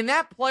 In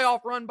that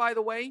playoff run, by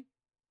the way,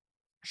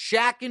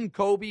 Shaq and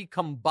Kobe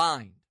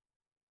combined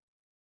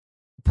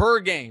per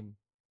game,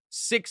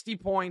 60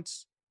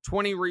 points,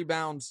 20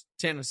 rebounds,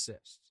 10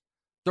 assists.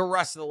 The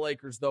rest of the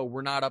Lakers, though,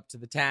 were not up to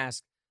the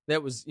task.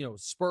 That was,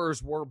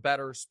 Spurs were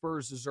better.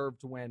 Spurs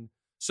deserved to win.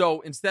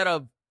 So instead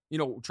of,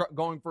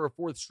 going for a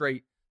 4th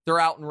straight, they're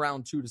out in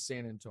round 2 to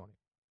San Antonio.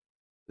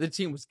 The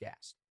team was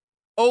gassed.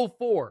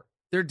 0-4.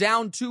 They're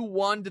down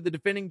 2-1 to the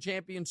defending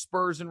champion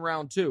Spurs in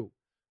round 2.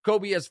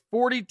 Kobe has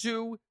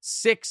 42,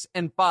 6,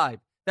 and 5.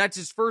 That's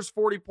his first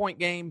 40-point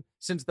game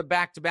since the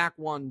back-to-back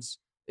ones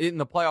in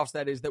the playoffs,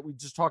 that is, that we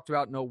just talked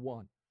about in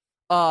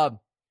 0-1.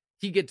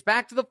 He gets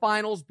back to the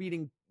finals,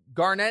 beating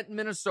Garnett and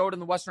Minnesota in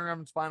the Western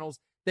Conference Finals.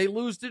 They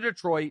lose to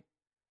Detroit,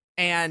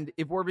 and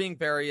if we're being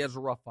fair, he has a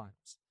rough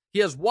finals. He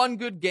has one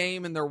good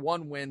game and their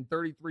one win,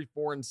 33,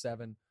 4, and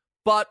 7.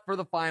 But for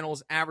the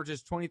finals,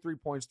 averages 23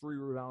 points, 3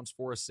 rebounds,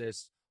 4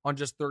 assists on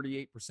just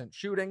 38%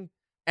 shooting.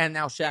 And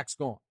now Shaq's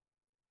gone.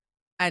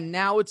 And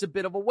now it's a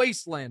bit of a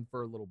wasteland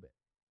for a little bit.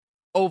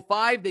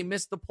 05, they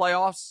missed the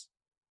playoffs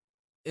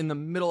in the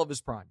middle of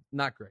his prime.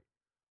 Not great.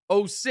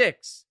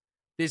 06,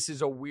 this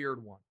is a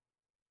weird one.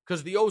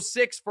 Because the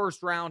 06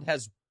 first round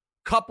has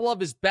a couple of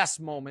his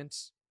best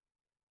moments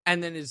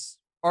and then his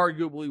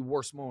arguably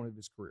worst moment of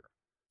his career.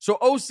 So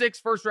 06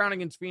 first round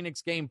against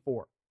Phoenix, game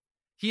 4.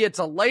 He hits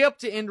a layup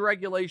to end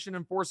regulation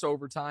and force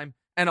overtime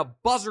and a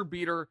buzzer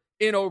beater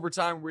in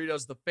overtime where he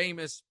does the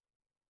famous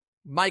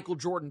Michael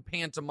Jordan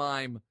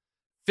pantomime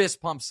fist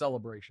pump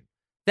celebration.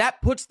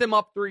 That puts them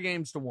up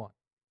 3-1.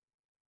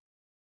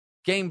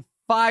 Game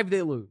 5,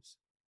 they lose.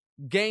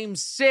 Game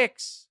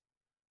 6,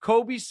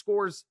 Kobe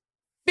scores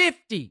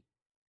 50.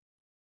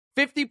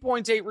 50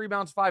 points, 8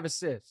 rebounds, 5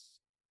 assists.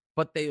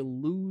 But they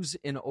lose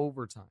in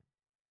overtime.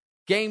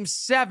 Game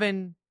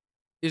 7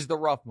 is the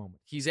rough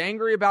moment. He's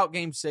angry about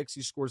game 6.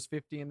 He scores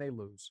 50 and they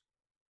lose.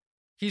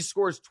 He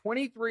scores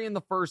 23 in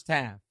the first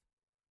half,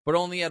 but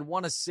only had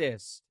 1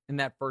 assist in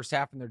that first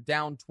half, and they're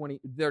down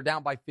 20. They're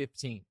down by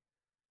 15.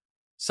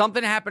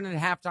 Something happened in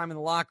halftime in the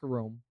locker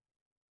room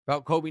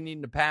about Kobe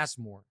needing to pass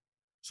more.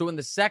 So in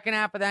the second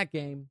half of that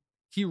game,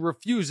 he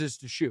refuses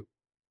to shoot.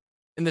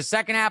 In the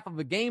second half of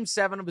the game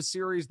 7 of a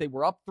series, they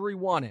were up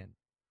 3-1 in.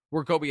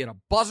 where Kobe had a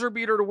buzzer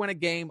beater to win a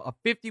game, a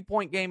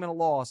 50-point game and a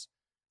loss.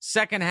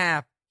 Second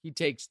half, he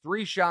takes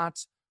 3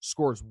 shots,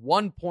 scores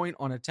 1 point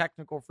on a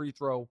technical free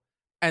throw,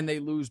 and they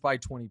lose by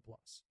 20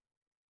 plus.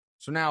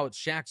 So now it's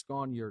Shaq's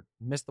gone. You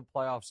missed the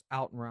playoffs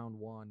out in round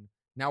 1.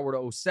 Now we're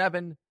to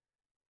 07.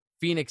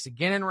 Phoenix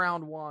again in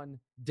round 1,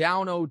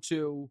 down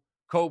 0-2.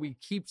 Kobe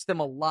keeps them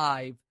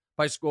alive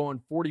by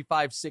scoring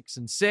 45, 6,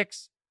 and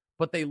 6,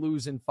 but they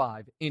lose in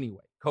 5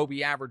 anyway.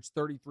 Kobe averaged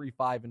 33,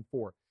 5, and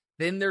 4.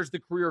 Then there's the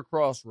career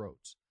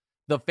crossroads.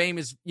 The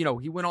famous,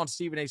 he went on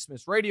Stephen A.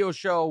 Smith's radio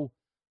show,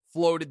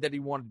 floated that he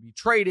wanted to be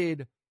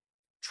traded,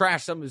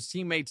 trashed some of his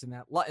teammates in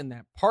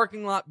that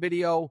parking lot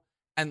video,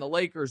 and the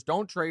Lakers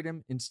don't trade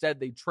him. Instead,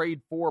 they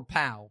trade for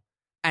Powell,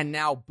 and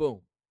now,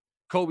 boom.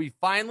 Kobe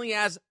finally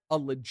has a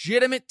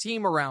legitimate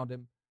team around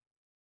him,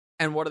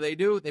 and what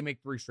do? They make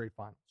 3 straight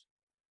finals.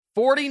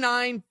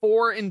 49,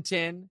 4, and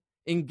 10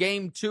 in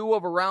Game 2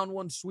 of a Round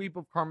 1 sweep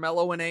of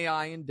Carmelo and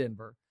AI in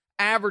Denver.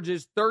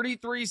 Averages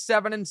 33,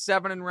 7, and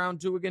 7 in Round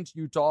 2 against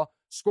Utah,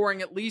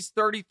 scoring at least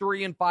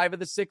 33 in 5 of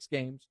the 6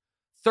 games.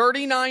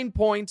 39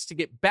 points to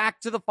get back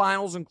to the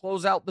finals and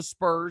close out the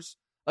Spurs.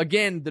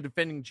 Again, the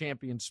defending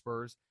champion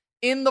Spurs.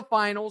 In the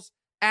finals,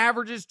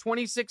 averages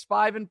 26,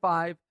 5, and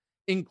 5,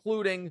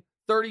 including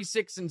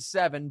 36 and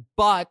 7,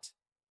 but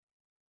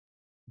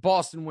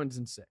Boston wins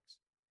in 6.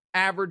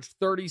 Averaged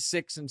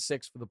 36 and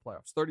 6 for the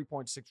playoffs.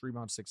 30.6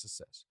 rebounds, 6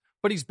 assists.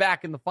 But he's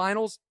back in the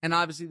finals, and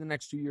obviously the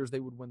next 2 years they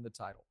would win the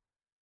title.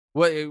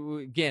 Well,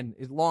 again,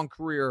 his long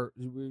career,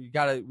 we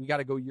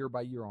gotta go year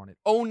by year on it.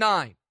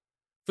 09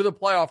 for the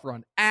playoff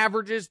run.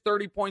 Averages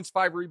 30 points,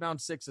 5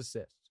 rebounds, 6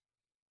 assists.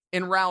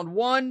 In round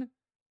 1,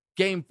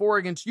 Game 4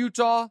 against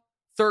Utah,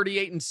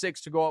 38 and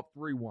 6 to go up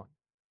 3-1.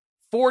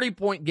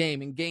 40-point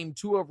game in Game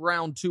 2 of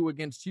round 2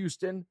 against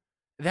Houston.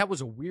 That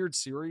was a weird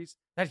series.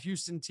 That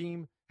Houston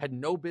team had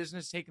no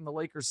business taking the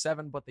Lakers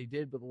 7, but they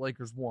did, but the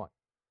Lakers won.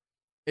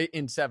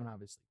 In 7,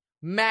 obviously.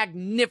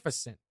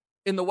 Magnificent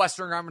in the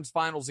Western Conference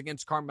Finals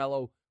against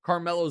Carmelo.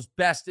 Carmelo's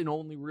best and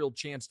only real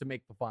chance to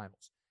make the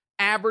finals.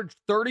 Averaged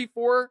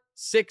 34,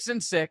 6,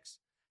 and 6.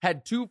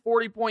 Had 2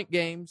 40-point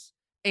games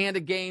and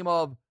a game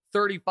of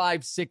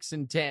 35, 6,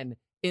 and 10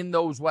 in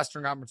those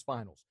Western Conference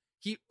Finals.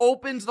 He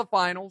opens the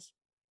finals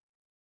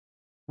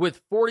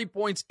with 40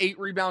 points, 8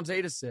 rebounds,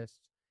 8 assists.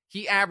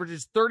 He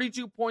averages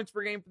 32 points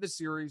per game for the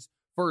series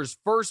for his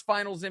first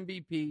finals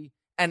MVP.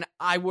 And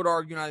I would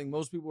argue, and I think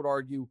most people would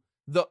argue,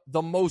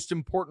 the most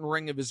important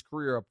ring of his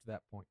career up to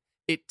that point.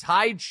 It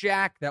tied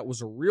Shaq. That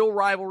was a real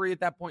rivalry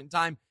at that point in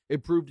time.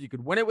 It proved you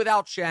could win it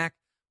without Shaq.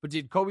 But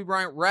did Kobe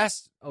Bryant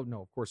rest? Oh,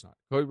 no, of course not.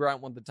 Kobe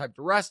Bryant won the type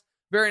to rest.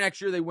 Very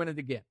next year, they win it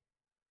again.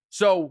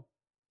 So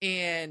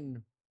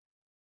in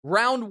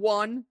round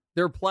 1,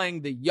 they're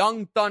playing the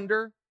Young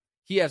Thunder.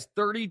 He has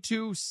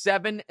 32,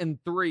 7, and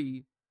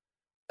 3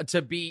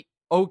 to beat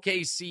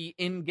OKC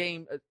in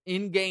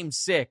game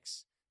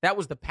 6. That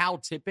was the Powell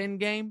tip-in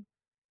game.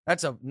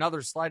 That's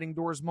another sliding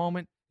doors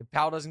moment. If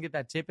Powell doesn't get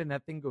that tip-in,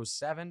 that thing goes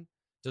 7.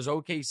 Does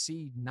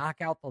OKC knock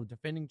out the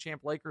defending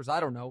champ Lakers? I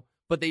don't know,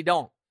 but they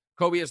don't.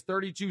 Kobe has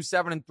 32,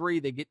 7, and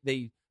 3.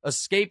 They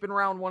escape in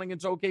round 1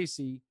 against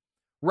OKC.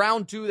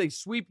 Round 2, they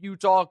sweep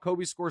Utah.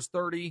 Kobe scores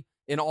 30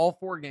 in all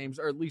 4 games,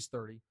 or at least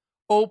 30.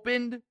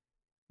 Opened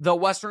the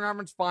Western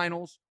Conference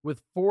Finals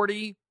with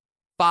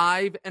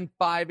 45 and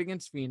 5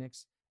 against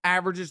Phoenix.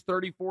 Averages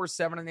 34,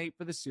 7, and 8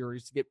 for the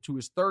series to get to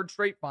his 3rd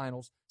straight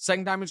finals.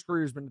 Second time in his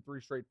career has been to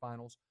 3 straight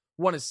finals.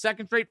 Won his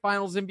 2nd straight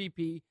finals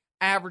MVP.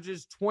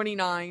 Averages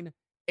 29,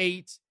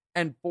 8,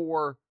 and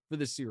 4 for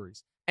the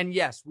series. And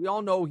yes, we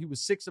all know he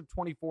was 6 of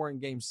 24 in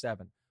Game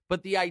 7.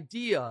 But the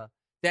idea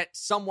that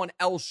someone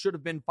else should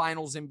have been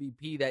finals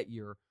MVP that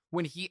year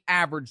when he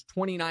averaged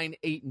 29,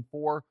 8, and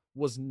 4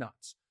 was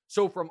nuts.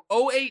 So from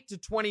 08 to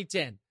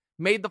 2010,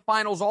 made the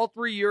finals all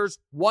 3 years,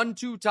 won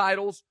 2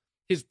 titles.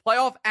 His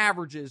playoff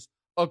averages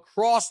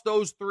across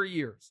those 3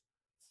 years,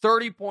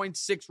 30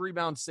 points, 6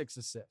 rebounds, 6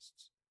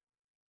 assists.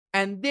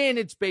 And then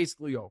it's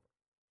basically over.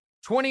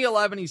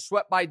 2011, he's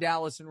swept by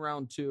Dallas in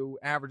round 2,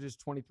 averages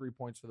 23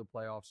 points for the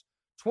playoffs.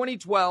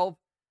 2012,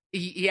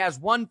 he has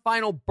one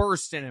final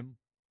burst in him.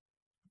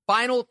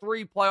 Final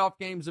 3 playoff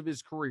games of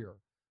his career,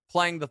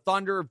 playing the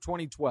Thunder of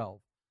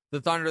 2012,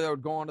 the Thunder that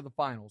would go on to the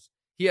finals.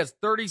 He has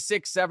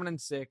 36, 7, and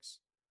 6,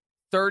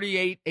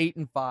 38, 8,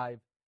 and 5,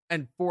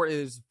 and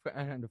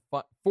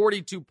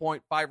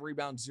 42.5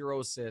 rebounds, 0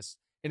 assists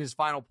in his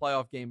final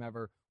playoff game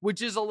ever,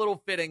 which is a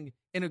little fitting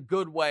in a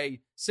good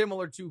way,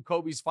 similar to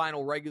Kobe's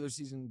final regular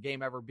season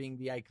game ever being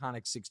the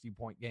iconic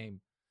 60-point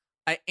game.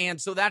 And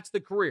so that's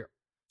the career.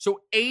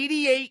 So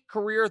 88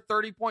 career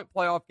 30-point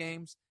playoff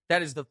games.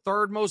 That is the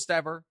 3rd most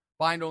ever,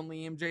 behind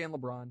only MJ and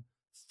LeBron.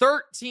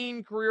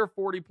 13 career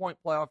 40-point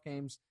playoff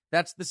games.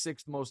 That's the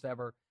 6th most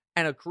ever.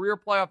 And a career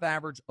playoff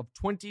average of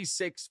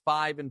 26,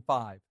 5, and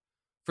 5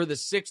 for the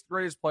 6th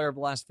greatest player of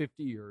the last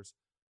 50 years.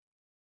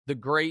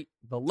 The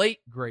late,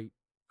 great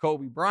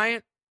Kobe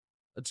Bryant.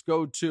 Let's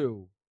go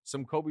to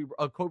some Kobe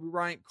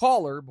Bryant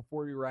caller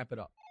before we wrap it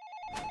up.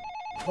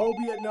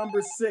 Kobe at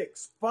number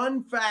 6.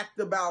 Fun fact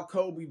about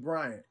Kobe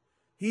Bryant.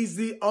 He's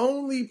the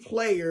only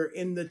player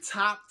in the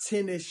top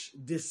 10-ish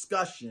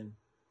discussion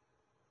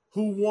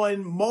who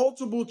won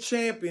multiple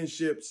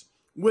championships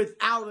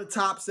without a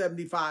top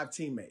 75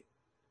 teammate.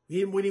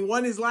 When he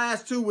won his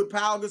last two with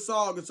Pau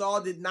Gasol,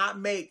 Gasol did not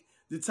make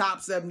the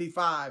top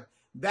 75.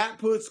 That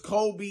puts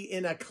Kobe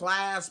in a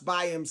class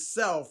by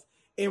himself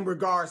in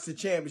regards to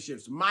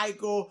championships.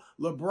 Michael,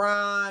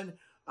 LeBron,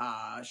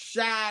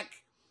 Shaq,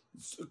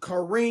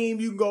 Kareem,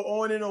 you can go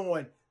on and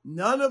on.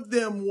 None of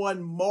them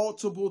won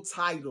multiple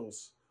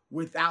titles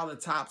without a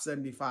top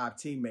 75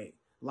 teammate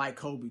like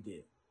Kobe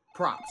did.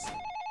 Props.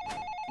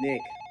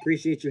 Nick,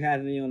 appreciate you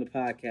having me on the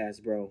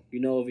podcast, bro.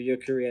 You know, over your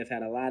career, I've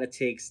had a lot of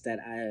takes that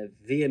I have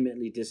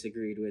vehemently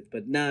disagreed with,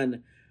 but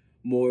none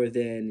more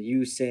than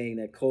you saying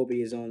that Kobe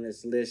is on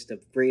this list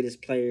of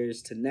greatest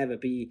players to never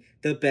be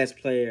the best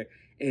player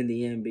in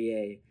the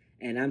NBA.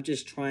 And I'm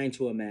just trying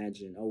to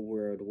imagine a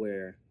world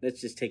where,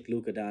 let's just take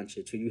Luka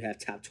Doncic, who you have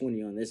top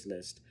 20 on this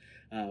list,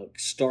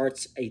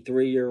 starts a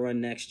 3-year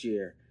run next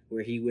year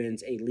where he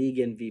wins a league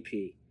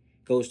MVP,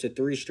 goes to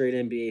 3 straight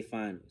NBA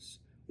finals,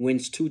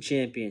 wins 2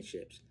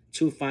 championships,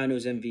 2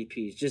 finals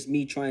MVPs. Just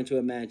me trying to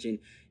imagine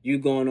you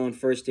going on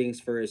first things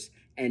first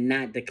and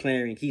not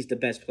declaring he's the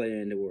best player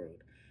in the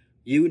world.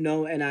 You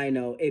know and I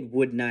know it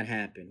would not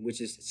happen, which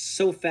is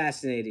so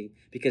fascinating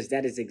because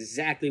that is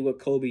exactly what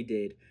Kobe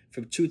did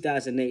from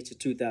 2008 to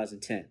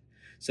 2010.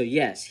 So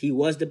yes, he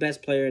was the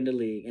best player in the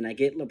league, and I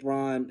get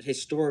LeBron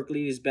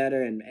historically is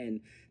better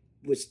and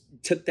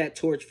took that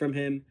torch from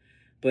him.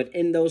 But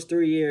in those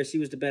 3 years, he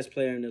was the best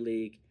player in the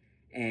league,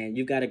 and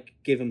you got to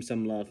give him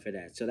some love for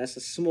that. So that's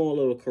a small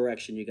little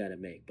correction you got to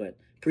make. But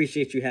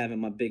appreciate you having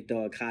my big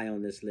dog high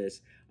on this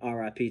list.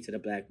 R.I.P. to the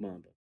Black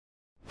Mamba.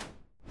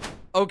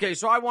 Okay,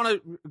 so I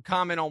want to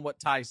comment on what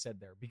Ty said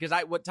there, because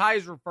what Ty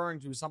is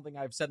referring to is something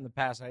I've said in the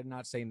past I did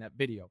not say in that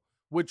video,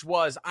 which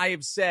was I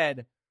have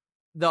said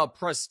the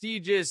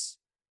prestigious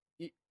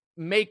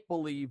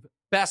make-believe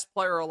best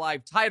player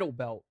alive title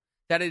belt,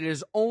 that it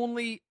has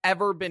only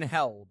ever been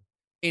held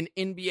in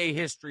NBA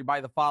history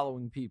by the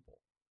following people: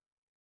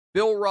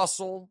 Bill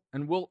Russell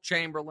and Wilt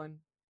Chamberlain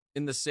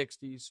in the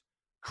 60s,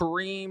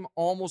 Kareem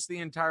almost the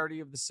entirety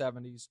of the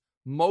 70s,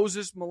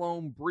 Moses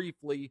Malone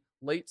briefly,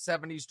 late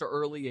 70s to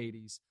early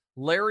 80s,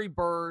 Larry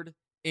Bird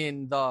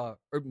in the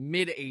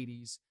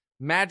mid-80s,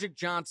 Magic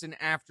Johnson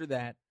after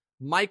that,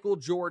 Michael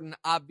Jordan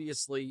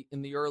obviously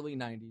in the early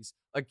 90s,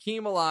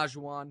 Akeem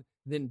Olajuwon,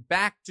 then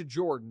back to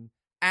Jordan.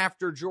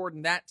 After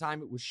Jordan that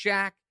time it was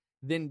Shaq,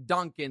 then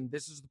Duncan,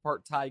 this is the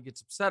part Ty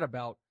gets upset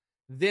about,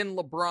 then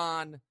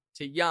LeBron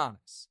to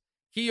Giannis.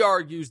 He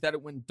argues that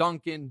it went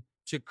Duncan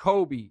to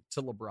Kobe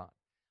to LeBron.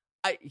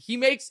 He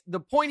makes the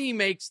point he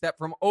makes that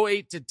from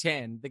 08 to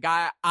 10, the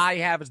guy I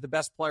have as the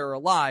best player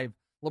alive,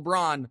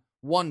 LeBron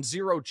won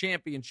 0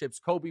 championships,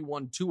 Kobe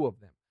won 2 of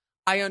them.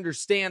 I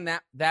understand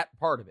that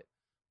part of it.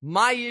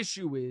 My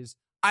issue is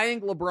I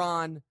think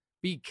LeBron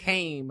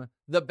became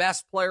the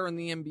best player in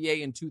the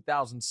NBA in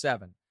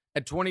 2007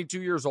 at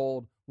 22 years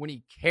old when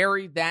he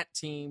carried that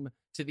team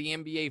to the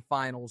NBA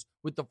Finals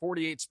with the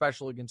 48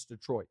 special against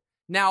Detroit.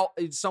 Now,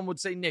 some would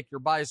say, Nick, you're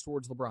biased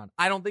towards LeBron.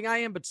 I don't think I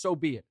am, but so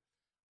be it.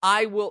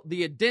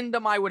 The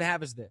addendum I would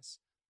have is this.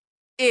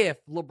 If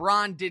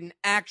LeBron didn't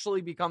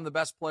actually become the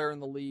best player in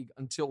the league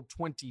until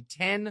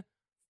 2010,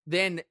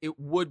 then it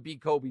would be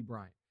Kobe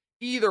Bryant.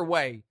 Either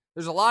way,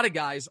 there's a lot of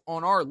guys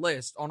on our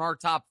list, on our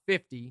top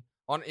 50,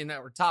 in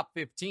our top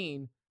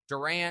 15,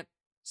 Durant,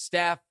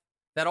 Steph,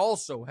 that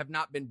also have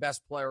not been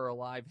best player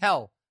alive.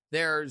 Hell,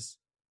 I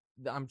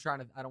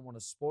don't want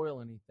to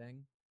spoil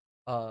anything.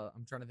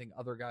 I'm trying to think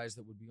other guys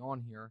that would be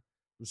on here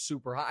who's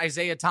super high.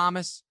 Isaiah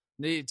Thomas,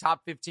 the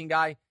top 15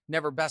 guy,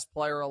 never best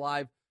player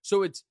alive.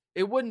 So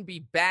it wouldn't be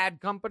bad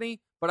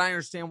company, but I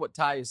understand what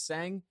Ty is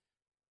saying.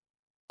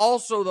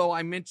 Also, though,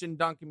 I mentioned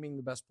Duncan being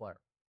the best player.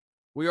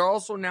 We are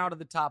also now to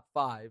the top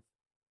 5.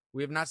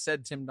 We have not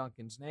said Tim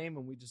Duncan's name,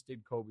 and we just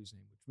did Kobe's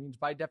name, which means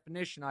by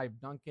definition, I have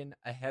Duncan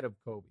ahead of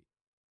Kobe.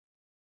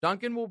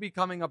 Duncan will be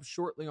coming up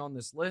shortly on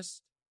this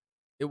list.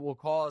 It will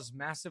cause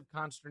massive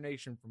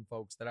consternation from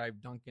folks that I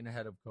have Duncan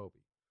ahead of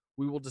Kobe.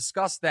 We will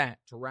discuss that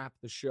to wrap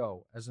the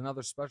show as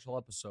another special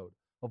episode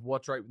of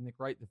What's Right with Nick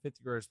Wright, the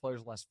 50 greatest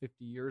players of the last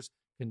 50 years,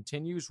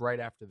 continues right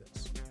after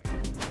this.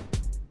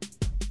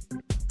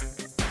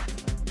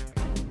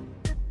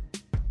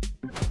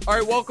 All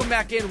right, welcome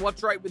back in.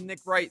 What's Right with Nick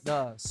Wright,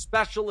 the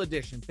special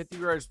edition, 50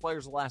 greatest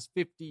players of the last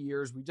 50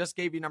 years. We just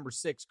gave you number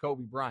 6,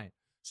 Kobe Bryant.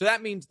 So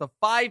that means the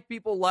 5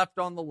 people left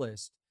on the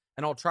list,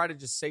 and I'll try to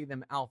just say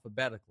them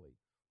alphabetically,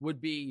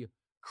 would be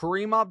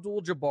Kareem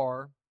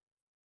Abdul-Jabbar.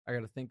 I got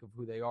to think of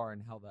who they are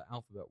and how the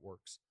alphabet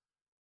works.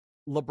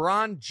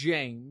 LeBron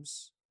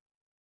James,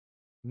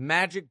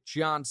 Magic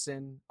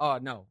Johnson. Oh,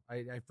 no,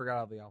 I forgot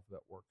how the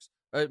alphabet works.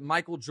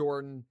 Michael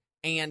Jordan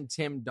and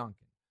Tim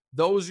Duncan.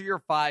 Those are your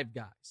 5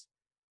 guys.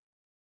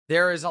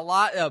 There is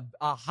a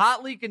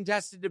hotly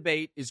contested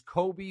debate, is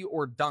Kobe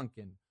or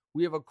Duncan.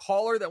 We have a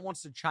caller that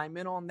wants to chime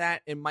in on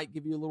that and might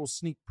give you a little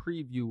sneak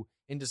preview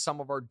into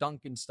some of our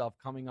Duncan stuff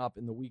coming up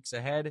in the weeks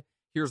ahead.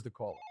 Here's the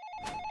caller.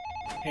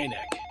 Hey, Nick.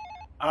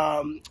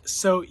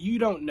 So you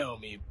don't know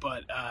me,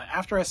 but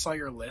after I saw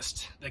your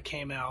list that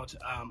came out,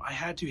 I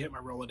had to hit my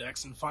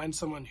Rolodex and find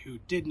someone who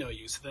did know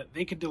you so that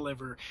they could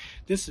deliver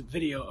this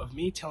video of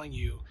me telling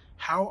you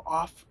how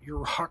off your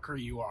rocker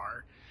you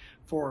are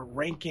for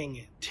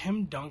ranking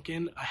Tim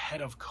Duncan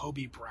ahead of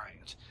Kobe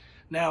Bryant.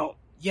 Now,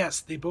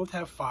 yes, they both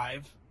have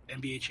 5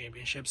 NBA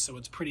championships, so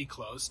it's pretty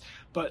close.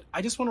 But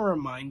I just want to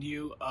remind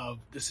you of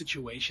the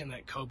situation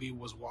that Kobe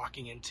was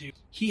walking into.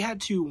 He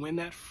had to win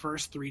that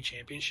first 3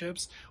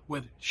 championships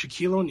with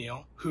Shaquille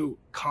O'Neal, who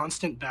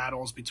constant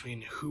battles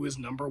between who is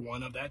number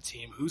 1 of that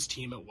team, whose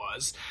team it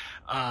was,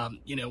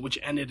 which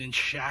ended in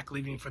Shaq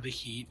leaving for the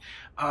Heat.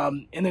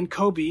 And then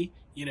Kobe,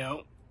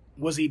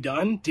 was he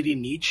done? Did he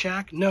need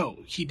Shaq? No,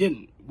 he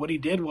didn't. What he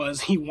did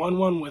was he won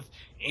one with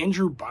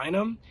Andrew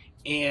Bynum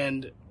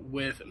and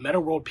with Metta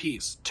World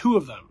Peace, 2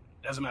 of them,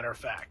 as a matter of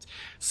fact.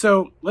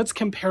 So let's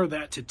compare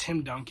that to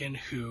Tim Duncan,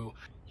 who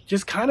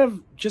just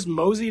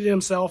moseyed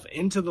himself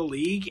into the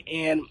league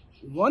and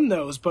won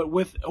those, but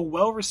with a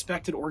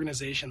well-respected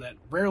organization that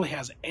rarely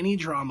has any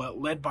drama,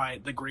 led by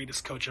the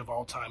greatest coach of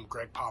all time,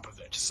 Greg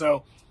Popovich.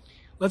 So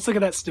let's look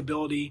at that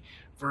stability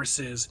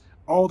versus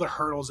all the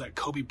hurdles that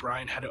Kobe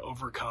Bryant had to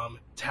overcome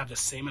to have the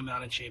same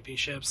amount of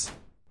championships.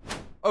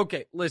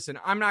 Okay, listen,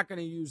 I'm not going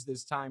to use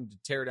this time to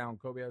tear down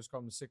Kobe. I was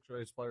calling him the 6th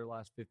greatest player of the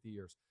last 50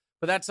 years.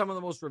 But that's some of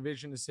the most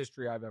revisionist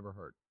history I've ever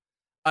heard.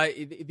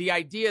 The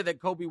idea that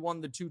Kobe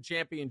won the 2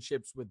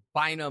 championships with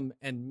Bynum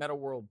and Metta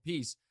World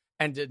Peace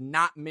and did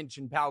not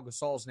mention Pau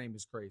Gasol's name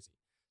is crazy.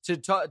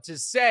 To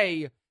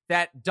say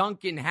that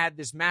Duncan had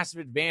this massive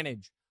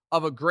advantage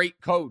of a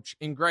great coach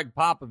in Greg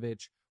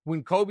Popovich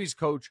when Kobe's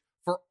coach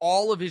for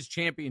all of his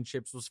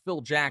championships was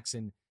Phil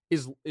Jackson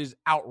is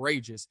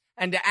outrageous.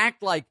 And to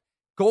act like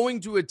going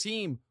to a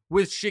team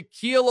with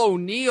Shaquille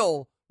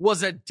O'Neal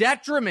was a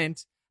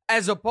detriment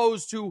as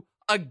opposed to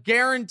a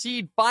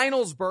guaranteed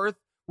finals berth,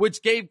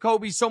 which gave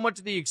Kobe so much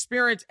of the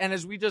experience. And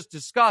as we just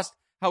discussed,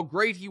 how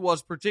great he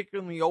was,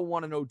 particularly in the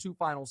 01 and 02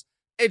 finals.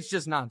 It's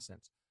just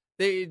nonsense.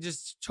 They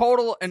just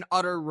total and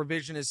utter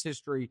revisionist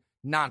history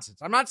nonsense.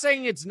 I'm not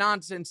saying it's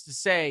nonsense to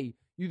say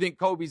you think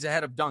Kobe's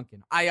ahead of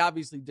Duncan. I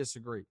obviously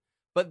disagree.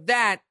 But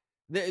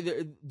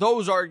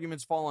those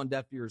arguments fall on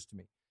deaf ears to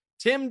me.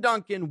 Tim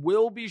Duncan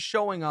will be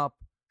showing up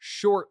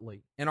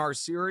shortly in our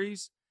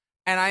series,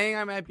 and I think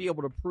I might be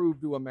able to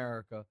prove to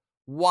America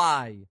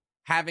why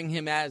having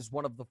him as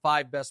one of the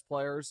 5 best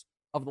players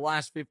of the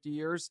last 50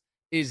 years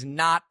is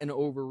not an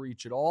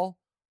overreach at all.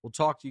 We'll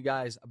talk to you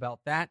guys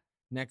about that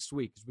next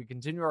week as we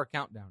continue our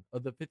countdown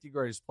of the 50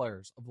 greatest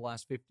players of the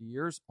last 50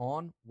 years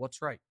on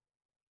What's Right.